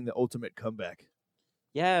creating the ultimate comeback.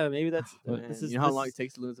 Yeah, maybe that's Man, this is you know how this long is- it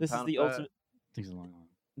takes to lose a this is pound the of fat? ultimate Takes a long time.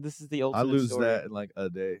 this is the ultimate I lose story. that in like a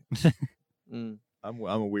day. Mm. I'm a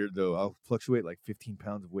weirdo. I'll fluctuate like 15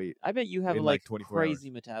 pounds of weight. I bet you have in, like like, 24 hours. crazy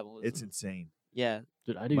metabolism. It's insane. yeah.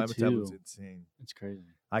 Dude, I do My too. metabolism's insane. It's crazy.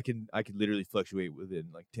 I can literally fluctuate within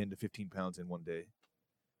like 10 to 15 pounds in one day.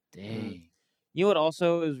 Dang. You know what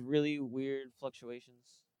also is really weird fluctuations?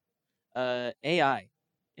 AI.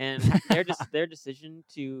 And their decision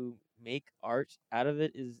to make art out of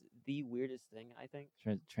it is the weirdest thing, I think.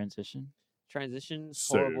 Transition. Transitions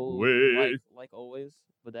horrible Segue. like always,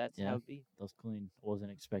 but that's Yeah. how it be. That was clean.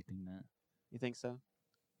 Wasn't expecting that. You think so?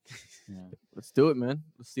 Yeah. Let's do it, man.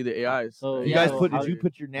 Let's see the AIs. So, You Yeah, guys so did you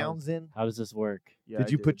put your nouns in? How does this work? Yeah, Did I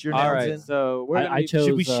you put your All nouns right, in? so we're gonna I be- chose.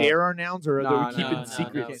 Should we share our nouns or are Nah, we keeping nah,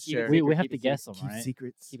 secrets? no. Keep share. it We secret, have keep to it guess secret. them, Keep right?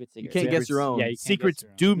 secrets. Keep it You secret. can't guess your own. Yeah, you can't Secrets guess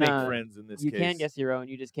your own. do make Nah, friends in this You case. can guess your own.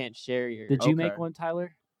 You just can't share your. Did you Okay. make one,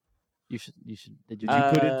 Tyler? You should. Did you? Did you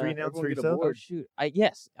put in 3 Uh, nouns for everyone get a yourself? board. Oh shoot!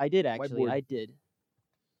 Yes, I did actually. Whiteboard.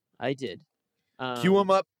 I did. Cue them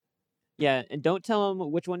up. Yeah, and don't tell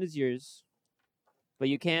them which one is yours, but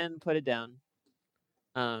you can put it down.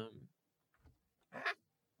 Oh,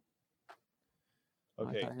 I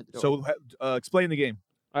Okay. thought I heard the door. So explain the game.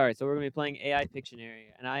 All right, so we're gonna be playing AI Pictionary,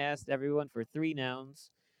 and I asked everyone for 3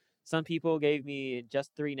 nouns. Some people gave me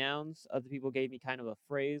just 3 nouns. Other people gave me kind of a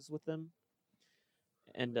phrase with them,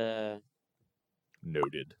 and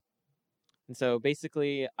Noted. so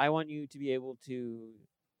basically, I want you to be able to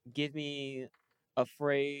give me a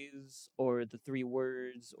phrase or the 3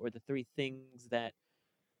 words or the 3 things that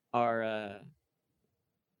are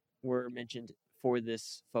were mentioned for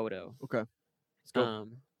this photo. Okay. Let's go.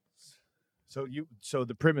 So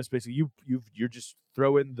the premise basically you're just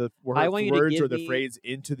throwing the I want you to words give or the me- phrase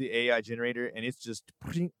into the AI generator and it's just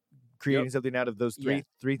creating something out of those Yeah.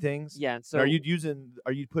 three things. Yeah, And so are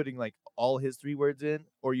you putting like all his 3 words in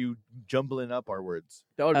or are you jumbling up our words?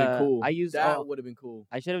 That would have uh, been cool. I used that all- would have been cool.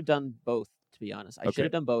 I should have done both, to be honest. I should Okay.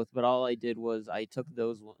 have done both, but all I did was I took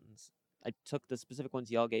those ones I took the specific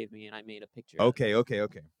ones y'all gave me and I made a picture. Okay.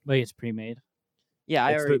 Wait, it's pre-made. Yeah,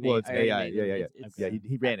 I It's already the- well, made. it's I already AI. made Yeah, them. yeah, It's- Yeah, it's-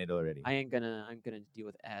 he ran it already. I'm gonna deal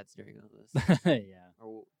with ads during all this Yeah.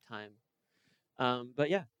 or time. But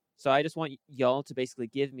yeah, so I just want y'all to basically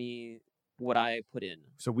give me what I put in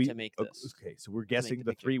So we to make this. Okay, so we're guessing the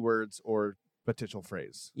the picture. 3 words or potential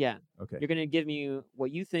phrase. Yeah, Okay. you're gonna give me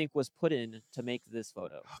what you think was put in to make this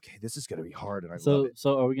photo. Okay, this is gonna be hard, and I love So it.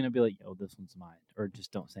 so are we gonna be like, oh, this one's mine, or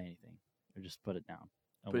just don't say anything, or just put it down?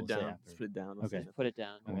 And Put it we'll say down. after. Just put it down. Don't say Okay. nothing. Put it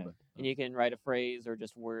down, Okay. and you can write a phrase or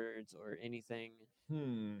just words or anything. Let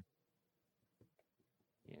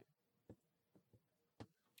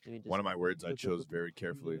me just One of my words I look, chose look, very look,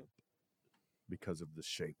 carefully look. because of the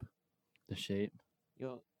shape. The shape.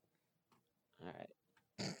 You'll. All right.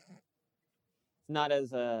 It's not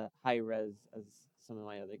as high res as some of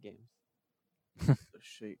my other games. The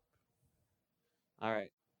shape. All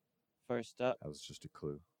right. First up, That was just a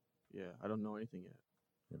clue. Yeah, I don't know anything yet.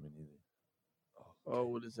 Yeah, me neither. Oh,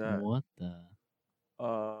 what is that? What the?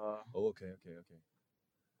 Oh, okay.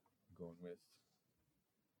 I'm going with.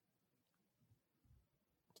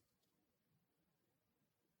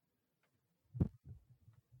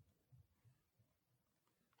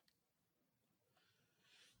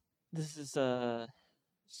 this is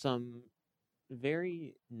some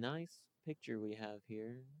very nice picture we have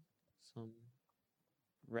here. Some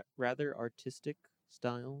rather artistic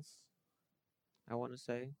styles, I want to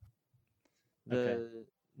say. Okay.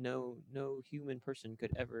 No human person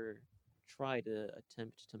could ever try to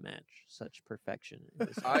attempt to match such perfection in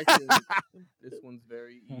this I think this one's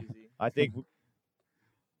very easy. I think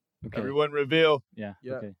Okay. everyone reveal. Yeah.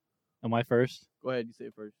 Yeah. Okay. Am I first? Go ahead, you say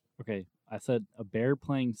it first. Okay. I said a bear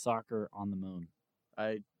playing soccer on the moon.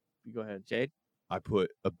 You go ahead. Jade. I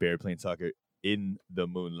put a bear playing soccer in the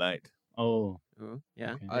moonlight. Oh. Ooh,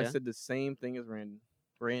 yeah. Okay. I yeah. said the same thing as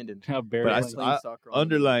Brandon. A bear But I playing- Playing soccer on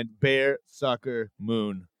the moon. Underline bear soccer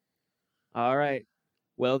moon. All right.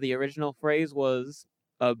 Well, the original phrase was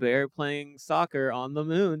a bear playing soccer on the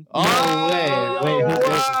moon. No way. Wait, is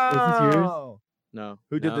this yours? No.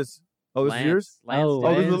 Who did No. this? Oh, this is yours? Lance Oh,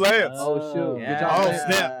 did this it. is Lance. Oh, shoot. Good Yeah. job, Oh, Lance.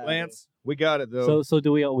 snap, Lance. We got it, though. So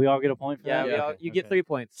do we all get a point for Yeah, that? we all, Okay, you get okay. 3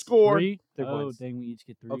 points. Score. 3? 3 Oh, points. dang, we each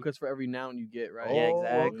get 3. Oh, because for every noun you get, right? Yeah,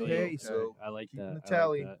 exactly. Okay, so I like keeping that. the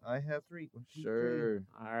tally. I like that. I have 3. 1, 2, 3. Sure.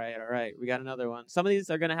 All right. We got another one. Some of these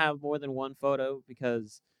are going to have more than one photo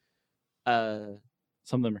because Some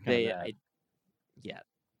of them are kind they of bad. yeah,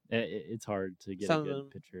 It's hard to get Some a of good them-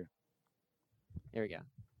 picture. here we go.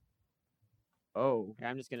 Oh, Here,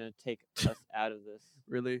 I'm just going to take us out of this.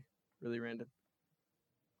 really? Really random?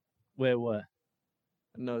 Wait, what?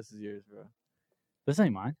 No, this is yours, bro. This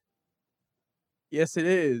ain't mine. Yes, it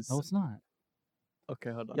is. No, it's not.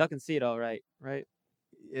 Okay, hold on. Y'all can see it all right?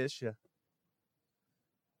 Ish, yeah.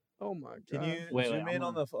 Oh my god. Can you Wait, zoom I'm in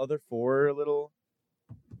on on- the other 4 a little?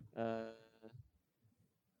 Uh,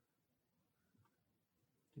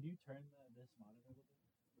 Could you turn this monitor a little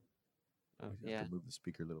bit? oh, You yeah. have to move the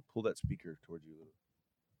speaker a little. Pull that speaker towards you a little.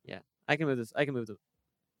 I can move this. I can move the.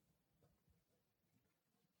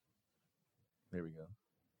 There we go.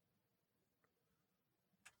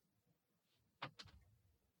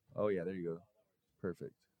 Oh, yeah, there you go.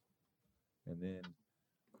 Perfect. And then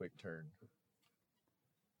quick turn.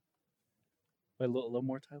 Wait, a little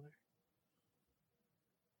more, Tyler.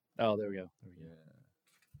 Oh, there we go. There we Yeah. go.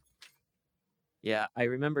 Yeah, I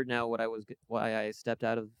remembered now why I stepped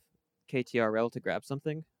out of KTRL to grab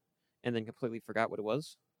something, and then completely forgot what it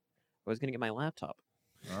was. I was gonna get my laptop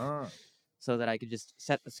Ah. so that I could just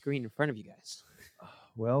set the screen in front of you guys.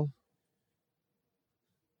 Well,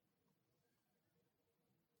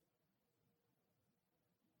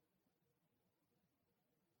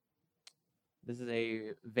 This is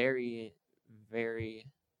a very, very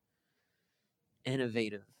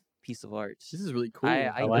innovative piece of art. This is really cool.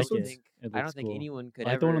 I like don't it. think It I don't looks think cool. anyone I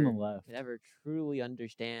like the one on the left. could ever truly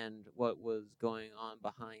understand what was going on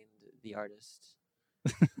behind the artist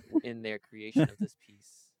in their creation of this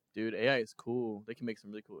piece. Dude, AI is cool. They can make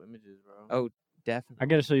some really cool images, bro. Oh, definitely. I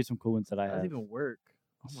gotta show you some cool ones that I How have. does it even work?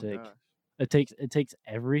 Oh my Sick. gosh. It takes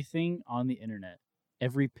everything on the internet,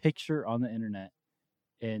 every picture on the internet,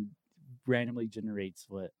 and randomly generates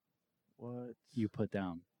what What? you put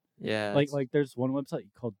down. Yeah. Like there's one website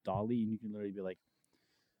called Dolly, and you can literally be like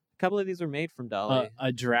a couple of these were made from Dolly.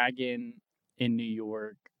 a dragon in New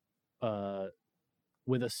York,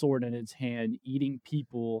 with a sword in its hand, eating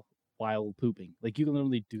people while pooping. Like you can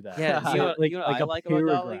literally do that. Yeah, So, you know- like you know like what I a like about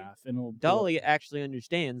Dolly? paragraph, and it'll pull up- Dolly actually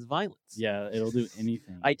understands violence. Yeah, it'll do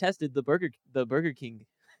anything. I tested the Burger King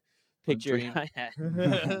picture Dream. I had.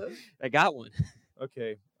 I got one.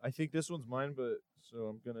 okay. I think this one's mine, but so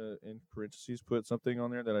I'm gonna in parentheses put something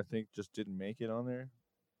on there that I think just didn't make it on there.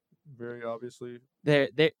 Very obviously. There,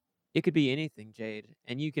 it could be anything, Jade,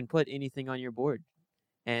 and you can put anything on your board.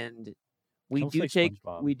 And we Almost do like take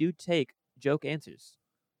SpongeBob. we do take joke answers.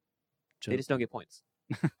 They Joke. just don't get points.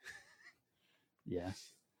 Yeah,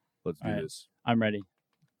 Let's do Alright. this. I'm ready.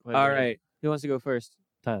 All right, who wants to go first?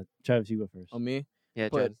 Travis, you go first. Oh, me? Yeah,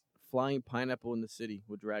 Put Travis. flying pineapple in the city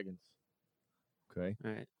with dragons. Okay.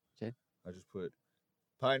 All right. I just put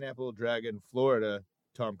pineapple dragon Florida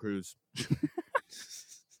Tom Cruise.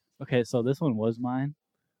 Okay, so this one was mine.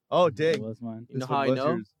 Oh It dang! was mine. You know This how one I was know?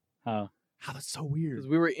 yours. How? How that's so weird. Because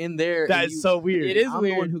we were in there. That and is so weird. It is I'm the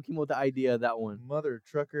weird. one who came up with the idea of that one. Mother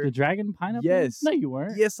trucker. The dragon pineapple? Yes. No, you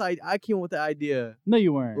weren't. Yes, I came up with the idea. No,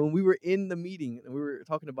 you weren't. When we were in the meeting and we were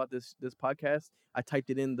talking about this podcast, I typed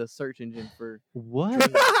it in the search engine for.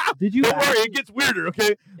 What? Did you? Don't worry, actually- it gets weirder.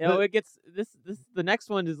 Okay. You know, it gets this. The next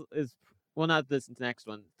one is well, not this next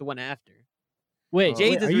one. The one after. Wait, Jade's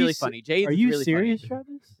wait, is are you really se- funny. Jade's Are is you really serious, funny.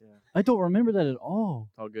 Travis? Yeah. I don't remember that at all.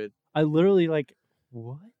 All good. I literally like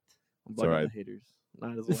what? I'm blocking alright. the haters.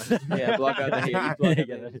 Not as well. Yeah, block out the haters. Block out the Yeah,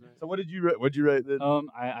 haters, that- man. So what did you write? What'd you write then?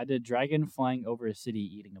 I did dragon flying over a city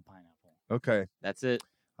eating a pineapple. Okay, That's it.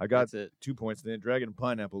 I got That's it. 2 points. Then dragon and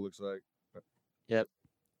pineapple looks like.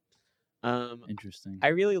 Interesting. I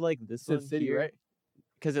really like this Said one city, here right?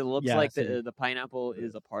 because it looks Yeah, like city. the pineapple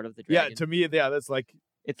is a part of the Yeah, dragon. to me, yeah, that's like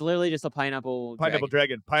It's literally just a pineapple. pineapple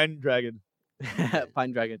dragon. dragon, pine dragon.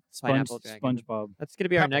 Pine dragon. Pineapple dragon. SpongeBob. That's gonna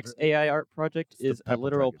be our Pepper next dragon. AI art project. It's the Is a pepper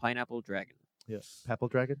literal dragon. pineapple dragon. Yeah, papal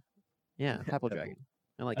dragon. Yeah, pepple Pepple. dragon.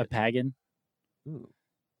 I like A it. pagan. Ooh.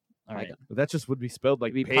 All right. Pygon. But that just would be spelled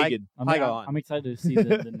like It'd be pagan. I'm excited to see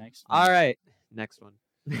the next one. All right, next one.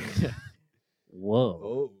 Whoa.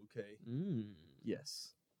 Oh, okay.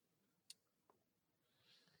 Yes.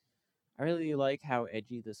 I really like how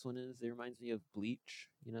edgy this one is. It reminds me of Bleach.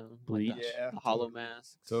 You know, like Bleach? Yeah, the hollow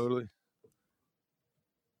masks. Totally.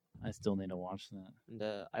 I still need to watch that.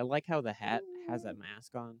 And I like how the hat has that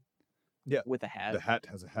mask on. Yeah, with a hat. The hat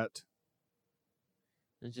has a hat.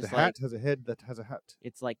 It's The just hat like has a head that has a hat.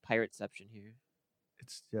 it's like Pirateception here.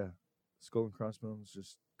 It's skull and crossbones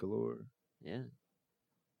just galore. Yeah.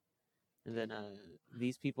 And then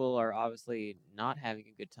these people are obviously not having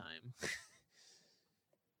a good time.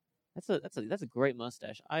 That's a great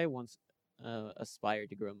mustache. I once aspired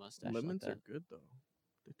to grow a mustache. Lemons like are that. good though.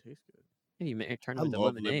 They taste good. Yeah, you may turn I them into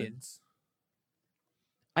love lemonade. lemons.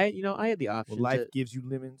 I had the option. When life to, gives you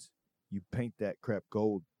lemons, you paint that crap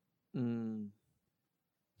gold. Don't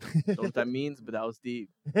know what that means, but that was deep.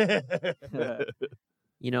 I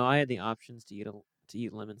had the options to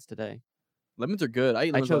eat lemons today. Lemons are good. I eat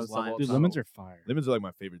I lemons chose by myself all limes. the Dude, time. lemons are fire. Lemons are like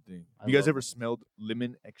my favorite thing. I You guys love ever them. smelled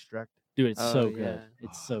lemon extract? Dude, it's Oh, so yeah. good.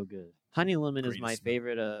 It's so good. Honey lemon is Greatest my smell.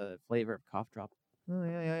 favorite flavor of cough drop. Oh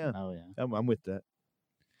yeah. Oh yeah. I'm with that.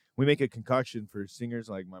 We make a concoction for singers.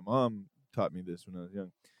 Like my mom taught me this when I was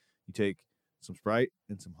young. You take some Sprite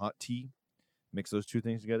and some hot tea, mix those two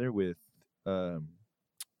things together with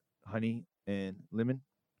honey and lemon.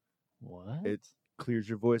 What? It clears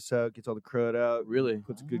your voice out, gets all the crud out, Really?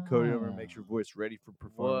 puts a good coating over, and makes Ah. your voice ready for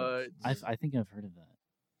performance. I think I've heard of that.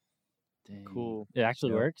 Dang. Cool. It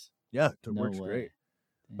actually Yeah. works? Yeah, it No works way. great.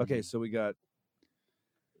 Okay, Dang. so we got.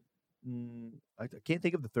 I can't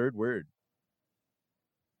think of the third word.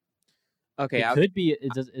 Okay. It could be.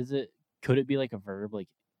 Could it be like a verb, like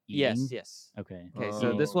eating? Yes. Okay. Okay.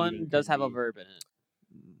 So this Oh, one eating does could have a be- verb in it.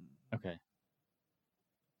 Okay.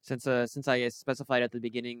 Since I specified at the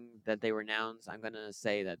beginning that they were nouns, I'm gonna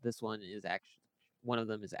say that this one is actually one of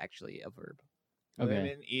them is actually a verb. Okay.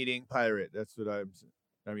 Lemon eating pirate. That's what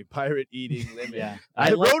pirate eating lemon. Yeah. I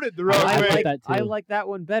like- wrote it the wrong I way. like that I too. like that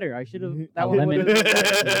one better. I should have. A That one lemon,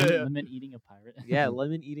 would've- lemon eating a pirate. Yeah,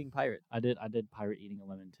 lemon eating pirate. I did pirate eating a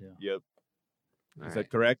lemon too. Yep. All Is right. that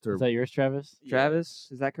correct or Is that yours, Travis? Yeah. Travis?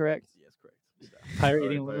 Is that correct? Yes, correct. Pirate All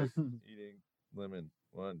eating a right, lemon. pirate eating lemon?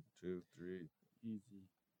 1, 2, 3. Easy.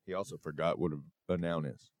 He also forgot what a noun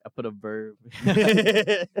is. I put a verb.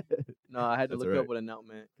 That's No, I had to That's look all up what a noun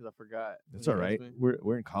meant because I forgot. when all you right. asked me.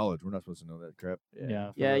 We're in college. We're not supposed to know that crap.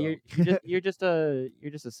 Yeah. for Yeah, real. you're just a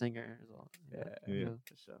singer as well. Yeah. Yeah. You know,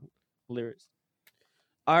 For sure. lyrics.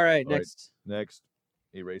 All right, All right. next. Next,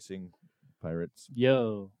 erasing pirates.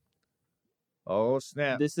 Yo. Oh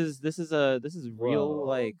snap! This is real Whoa.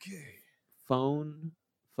 like Okay. phone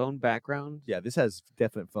background. Yeah, this has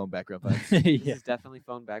definite phone background vibes. This Yeah. is definitely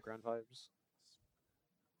phone background vibes.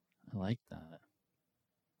 I like that.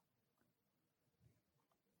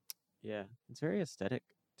 Yeah, it's very aesthetic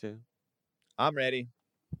too. I'm ready.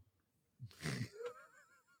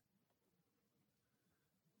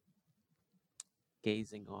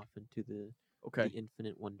 gazing off into the Okay,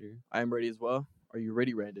 infinite wonder. I am ready as well. Are you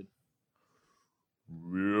ready, Randon?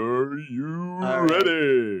 Are you All right.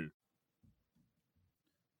 ready?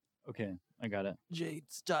 Okay, I got it. Jade,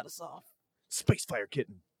 start us off. Space Fire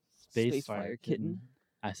Kitten. Space Fire Fire Kitten.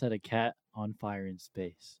 I said a cat on fire in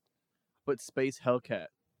space. But Space Hellcat.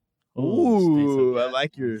 Ooh, I Hellcat.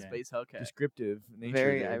 like your Okay. Space Hellcat. descriptive nature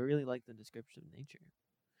Very. I there. really like the description of nature.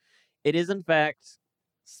 It is in fact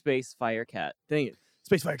Space Fire Cat. Dang it.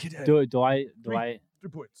 Space Fire Kitten. Do I 3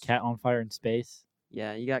 points. cat on fire in space?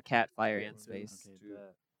 Yeah, you got cat, fire, Okay, and okay, space. Okay, Two.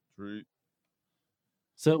 bet. 3.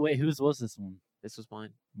 So wait, whose was this one? This was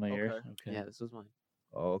mine. My ear? Okay. Okay. Yeah, this was mine.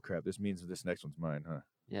 Oh crap! This means this next one's mine, huh?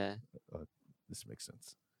 Yeah. This makes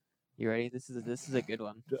sense. You ready? This is a good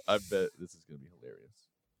one. I bet this is gonna be hilarious.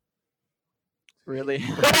 Really?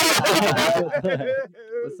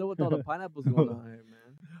 What's up with all the pineapples going on here,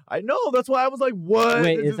 man? I know. That's why I was like, "What?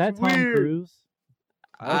 Wait, This is that Tom weird. Cruise?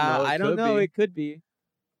 I don't know. It could be.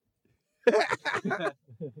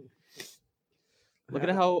 Look at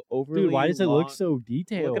how overly. Dude, why does it look long- so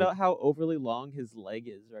detailed? Look at how overly long his leg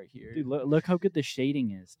is right here. Dude, look how good the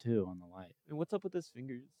shading is too on the light. And what's up with his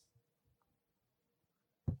fingers?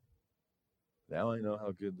 Now I know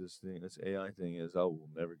how good this AI thing is. I will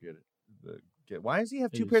never get it. Why does he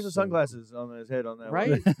have It 2 is pairs of so sunglasses on his head on that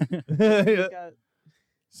Right? one? He's Yeah. got-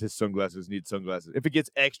 His sunglasses need sunglasses. If it gets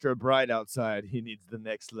extra bright outside, he needs the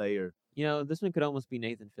next layer. You know, this one could almost be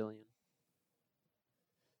Nathan Fillion.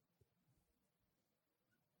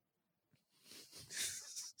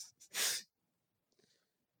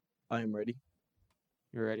 I am ready.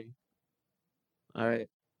 You're ready? All right.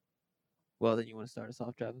 Well, then you want to start us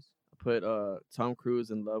off, Travis? I put Tom Cruise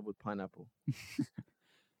in love with pineapple.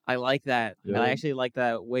 I like that. Yeah. I actually like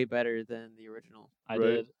that way better than the original. I Right.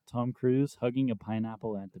 did Tom Cruise hugging a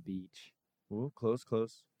pineapple at the beach. Ooh, close.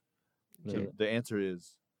 Yeah. The answer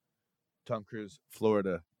is Tom Cruise,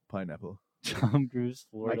 Florida pineapple. Tom Cruise,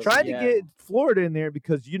 I Florida. tried Yeah. to get Florida in there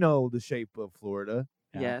because you know the shape of Florida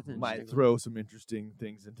Yeah, it's an might interesting throw some interesting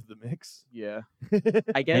things into the mix. Yeah.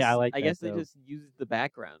 I guess. I like I that, guess they though. just used the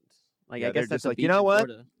background. Like Yeah, I guess they're that's just a like, you beach know in what?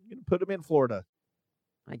 Florida. I'm gonna put them in Florida.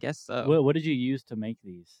 I guess so. What did you use to make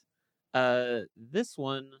these? This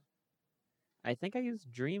one, I think I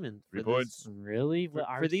used Dreamin' for 3 this. points. Really? For, What for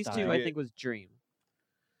art these two, style? I think was Dream.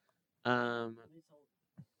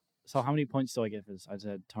 So how many points do I get for this? I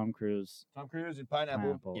said Tom Cruise, Tom Cruise and pineapple.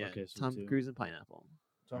 pineapple. Yeah, Okay, so Tom 2. Cruise and pineapple.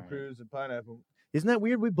 Tom Alright. Cruise and pineapple. Isn't that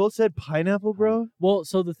weird? We both said pineapple, bro. Well,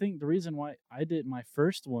 so the reason why I did my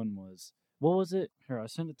first one was, what was it? Here, I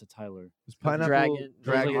sent it to Tyler. It's With pineapple.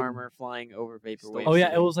 dragon armor flying over vaporwave. Oh yeah,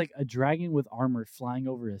 it City. was like a dragon with armor flying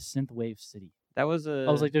over a synthwave city. That was a.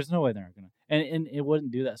 I was like, there's no way they're not gonna, and it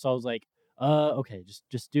wouldn't do that. So I was like, okay,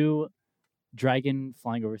 just do dragon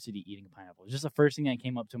flying over a city eating a pineapple. Just the first thing that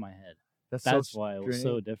came up to my head. That's That's so why it was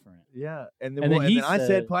strange. so different. Yeah, and then, And then well, he I said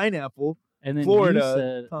said- pineapple And then Florida, you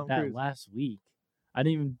said Tom that Cruise. last week. I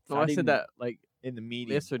didn't even. No, I didn't said that like in the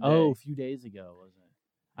meeting. yesterday. Oh, a few days ago, wasn't it?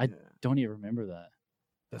 I Yeah. don't even remember that.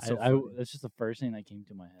 That's so I, funny. that's just the first thing that came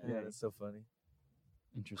to my head. Yeah, that's so funny.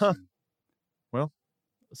 Interesting. Well.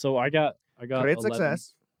 so I got Great 11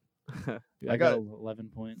 success. I I got got 11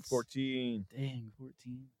 points. 14. Dang,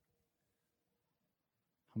 14.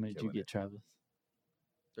 How many did you Killing get, it. Travis?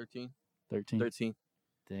 13. 13. 13.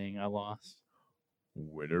 Dang, I lost.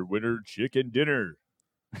 Winner, chicken dinner.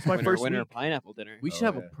 It's my winner, first winner week. pineapple dinner. We should Oh,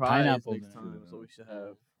 have yeah. a prize Pineapple next dinner. time. That's what we should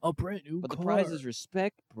have. A brand new But the prize is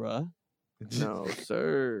respect, bruh. No,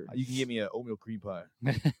 sir. You can give me an oatmeal cream pie.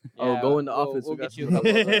 Oh, go in the we'll- office. We'll we got get you. some- a couple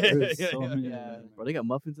of those. There's Yeah, so yeah. many. Yeah. Bro, they got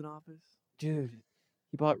muffins in the office. Dude,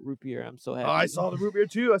 he bought root beer. I'm so happy. Oh, I saw the root beer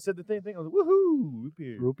too. I said the same thing. I was like, woohoo, root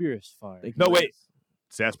beer. Root beer is fire. Thank No, you, wait. guys.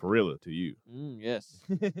 Sarsaparilla to you. Yes.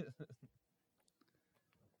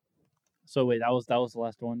 So wait, that was the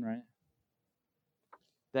last one, right?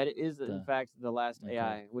 That is, in The- fact, the last okay.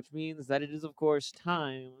 AI, which means that it is, of course,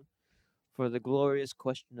 time for the glorious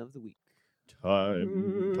question of the week.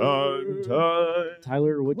 Time.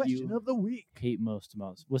 Tyler, what do Question you of the week. hate most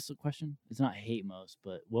about? What's the question? It's not hate most,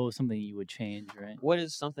 but what was something you would change, right? What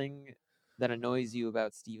is something that annoys you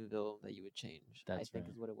about Steveville that you would change? I That's think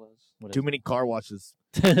right. is what it was. What Too many car washes.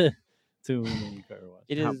 is Too many car washes.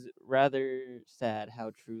 It How- is rather sad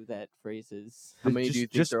how true that phrase is. How many just, do you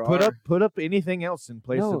think just there put are? up anything else in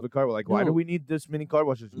place No, of a car. Like, why do no. we need this many car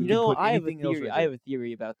washes? We You can know, put I have a anything else theory. right I have there. a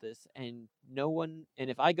theory about this, and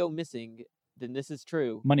if I go missing, then this is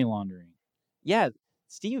true. Money laundering. Yeah,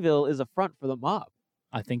 Steveville is a front for the mob.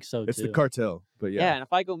 I think so It's too. the cartel, but Yeah, yeah. and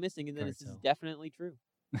if I go missing, then this is Cartel. definitely true.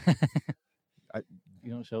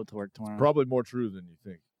 You don't show up to work tomorrow. Probably more true than you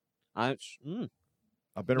think.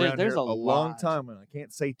 I've been There- around there's here a a long lot. time, and I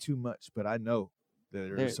can't say too much, but I know that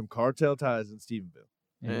There- there's some cartel ties in Stephenville.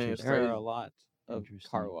 Yeah, it's Interesting. There are crazy. a lot of car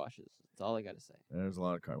Interesting. washes. That's all I gotta say. There's a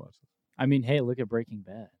lot of car washes. I mean, hey, look at Breaking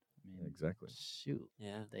Bad. I mean, Exactly. shoot.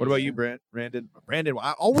 Yeah, They What about say- you, Brandon? Brandon,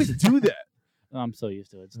 I always do that. Oh, I'm so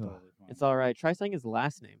used to it. It's Ugh. totally fine. it's all right. Try saying his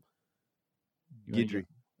last name. You wanna Guidry.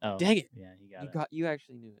 Oh, Dang it. Yeah, you got You it. you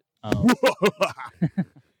actually knew it. Oh,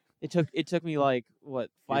 It took me like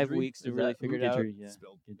what 5 Guidry? weeks to Is really that figure it out. Guidry, yeah.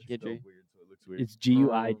 Spelled, Guidry. spelled weird, so it looks weird. It's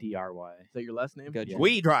Guidry. Is that your last name? Good. Yeah.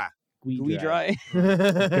 We dry. We dry.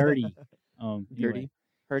 Gertie. Dirty.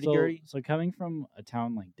 Hurdy so, gurdy. so coming from a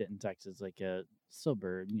town like Denton, Texas, like a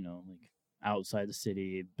suburb, like outside the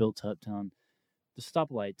city, built up town, the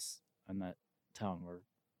stoplights on that town were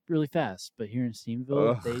really fast. But here in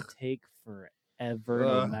Stephenville, they Ugh. take forever, no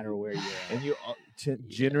Ugh. matter where you're at. And you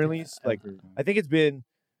generally like. Forever. I think it's been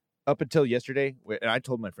up until yesterday, and I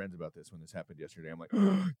told my friends about this when this happened yesterday. I'm like,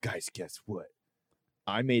 guys, guess what?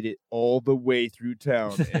 I made it all the way through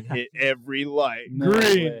town and hit every light No green.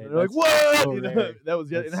 way. And they're like, That's what? so You know, rare. that was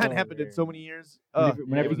That's it hadn't so happened in rare. so many years. Whenever it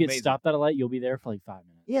you was get amazing. stopped at a light, you'll be there for like 5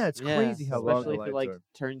 minutes. Yeah, it's Yeah, crazy how long especially the if it lights like are.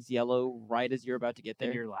 turns yellow right as you're about to get And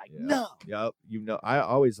there. you're like, Yeah. no. Yep, I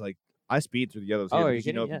always like I speed through the yellows Oh, here are you because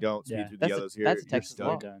you know if kidding? you don't Yeah. speed through the That's a- yellows here, that's a you're Texas stuck.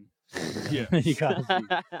 law. You're done. Yeah. you gotta be.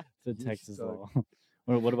 The You're Texas stuck. law.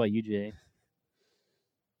 What about you, Jay?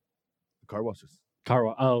 Car washes.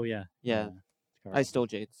 Oh yeah. Yeah. Car I wash. stole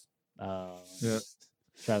Jade's. Yeah.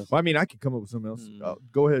 Travis. Well, I mean, I could come up with something else. Hmm.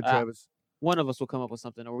 Go ahead, Ah. Travis. One of us will come up with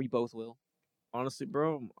something, or we both will. Honestly,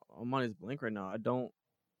 bro, my mind is blank right now. I don't.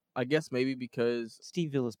 I guess maybe because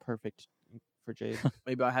Steveville is perfect for Jade.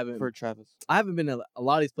 maybe I haven't. for Travis. I haven't been to a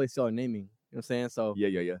lot of these places y'all are naming. You know what I'm saying? So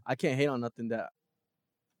Yeah. I can't hate on nothing that.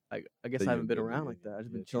 I guess That I you haven't been yeah, around yeah, like that. I've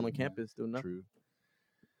just yeah, been chilling on true, yeah. campus doing nothing. True.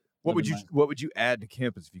 What would Living you What would you add to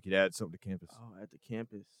campus if you could add something to campus? Oh, at the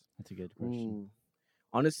campus. That's a good question. Ooh.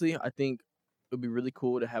 Honestly, I think it would be really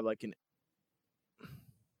cool to have like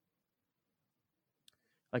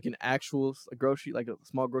an actual grocery, like a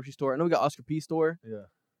small grocery store. I know we got Oscar P store, Yeah.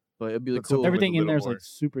 but it'd be really But so cool. with Everything a in there is little like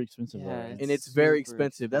super expensive. Yeah, though, right? And it's very super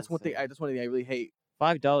expensive. That's one thing. expensive. That's one thing I really hate.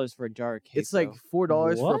 $5 for a jar of queso. It's like $4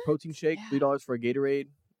 for a What? protein shake, $3 for a Gatorade.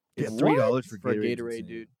 Yeah, It's $3 for for a Gatorade's Gatorade, insane.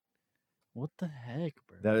 dude. What the heck,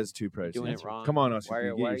 bro? That is too pricey. doing That's it wrong. Come on, Oscar, Why,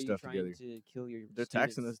 get why your are you stuff trying together. to kill your They're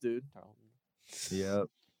taxing us, students, dude. Tarleton? Yeah,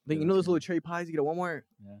 Think Yeah, you know that's those little good. cherry pies you get at Walmart?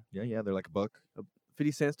 yeah. They're like $1.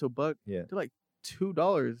 50 cents to $1. Yeah. They're like $2,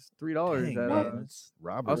 $3 Dang, at man, that's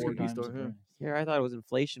robbery. Oscar Four P times store, the yeah. price. Here, I thought it was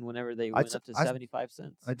inflation whenever they went up to I- 75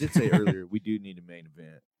 cents. I did say earlier we do need a main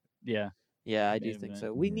event. Yeah. Yeah, I do Main think event.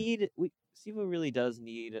 so. We Yeah. need Steve really does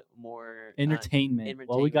need more Entertainment.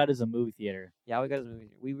 All we got entertainment. is a movie theater. Yeah, we got a movie.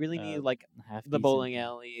 We really need Uh, like Half the decent. bowling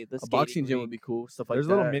alley, the A skating boxing gym would rink. be cool. Stuff like There's a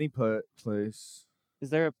that. little mini putt place. Is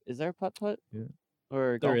there a putt putt? Yeah.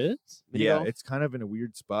 Or There golf? is? Mini Yeah, golf? it's kind of in a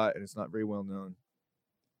weird spot and it's not very well known.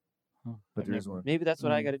 Huh, But I've there is never- one. Maybe that's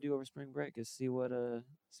what I Mm. got to do over spring break is see what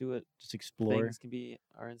Just explore. things can be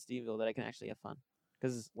are in Steveville that I can actually have fun.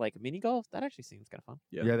 Because like mini golf, that actually seems kind of fun.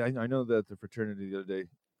 Yeah. Yeah, I know that the fraternity the other day.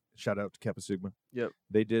 Shout out to Kappa Sigma. Yep.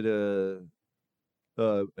 They did a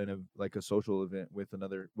social event with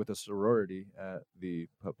a sorority at the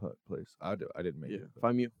putt putt place. I didn't make Yeah. it. but-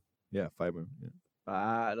 Five Mu. Yeah, fiber.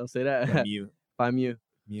 Yeah. Don't say that. Yeah, Mew. Five Mu.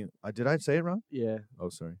 Mew. Did I say it wrong? Yeah. Oh,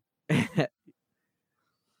 sorry.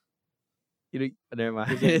 Never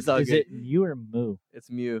mind. Is it, It's all is good. it Mew or Moo? It's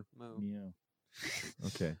Mew. Moo. Mew.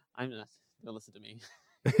 Okay. I'm not. Don't listen to me.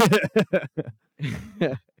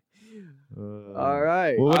 All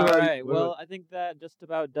right. Well, what All about you- right. what Well, about- I think that just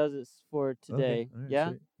about does it for today. all right, Yeah.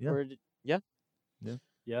 sweet. Yeah. Or yeah. Yeah.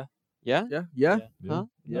 Yeah. Yeah. Yeah. Yeah. Huh?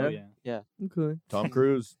 Yeah. Oh, yeah. Okay. Tom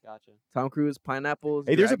Cruise. Gotcha. Tom Cruise, Pineapples.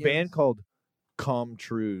 Hey, there's a Dragons. band called Com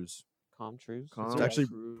Trues. Calm Trues. Calm It's Oh, actually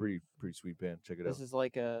Trues. pretty sweet band. Check it This out. is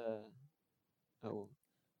like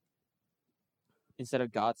instead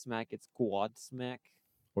of Godsmack, it's Quadsmack.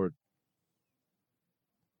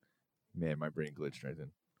 Man, my brain glitched right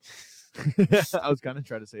then. I was kind of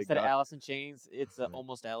trying to say Instead of God. Alice in Chains, it's Yeah.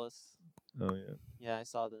 Almost Alice. Oh yeah, Yeah, I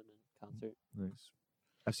saw them in concert. nice.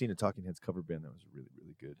 I've seen a Talking Heads cover band that was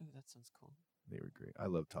really good. Ooh, that sounds cool. They were great. I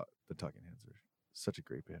love the Talking Heads. Are such a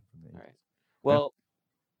great band from the 80s. All right. Well,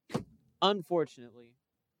 unfortunately,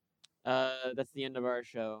 that's the end of our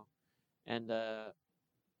show, and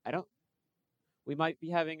we might be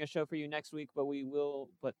having a show for you next week,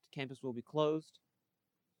 but campus will be closed.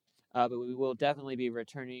 But we will definitely be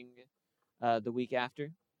returning the week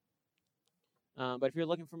after. But if you're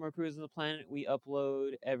looking for more Cruise on the Planet, we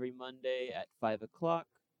upload every Monday at 5 o'clock.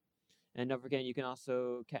 And don't forget, you can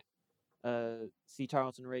also see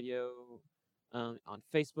Tarleton Radio on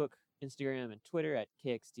Facebook, Instagram, and Twitter at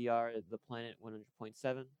KXDR, the Planet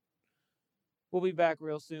 100.7. We'll be back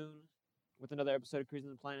real soon with another episode of Cruising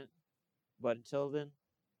the Planet. But until then,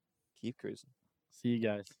 keep cruising. See you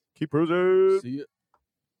guys. Keep cruising. See ya.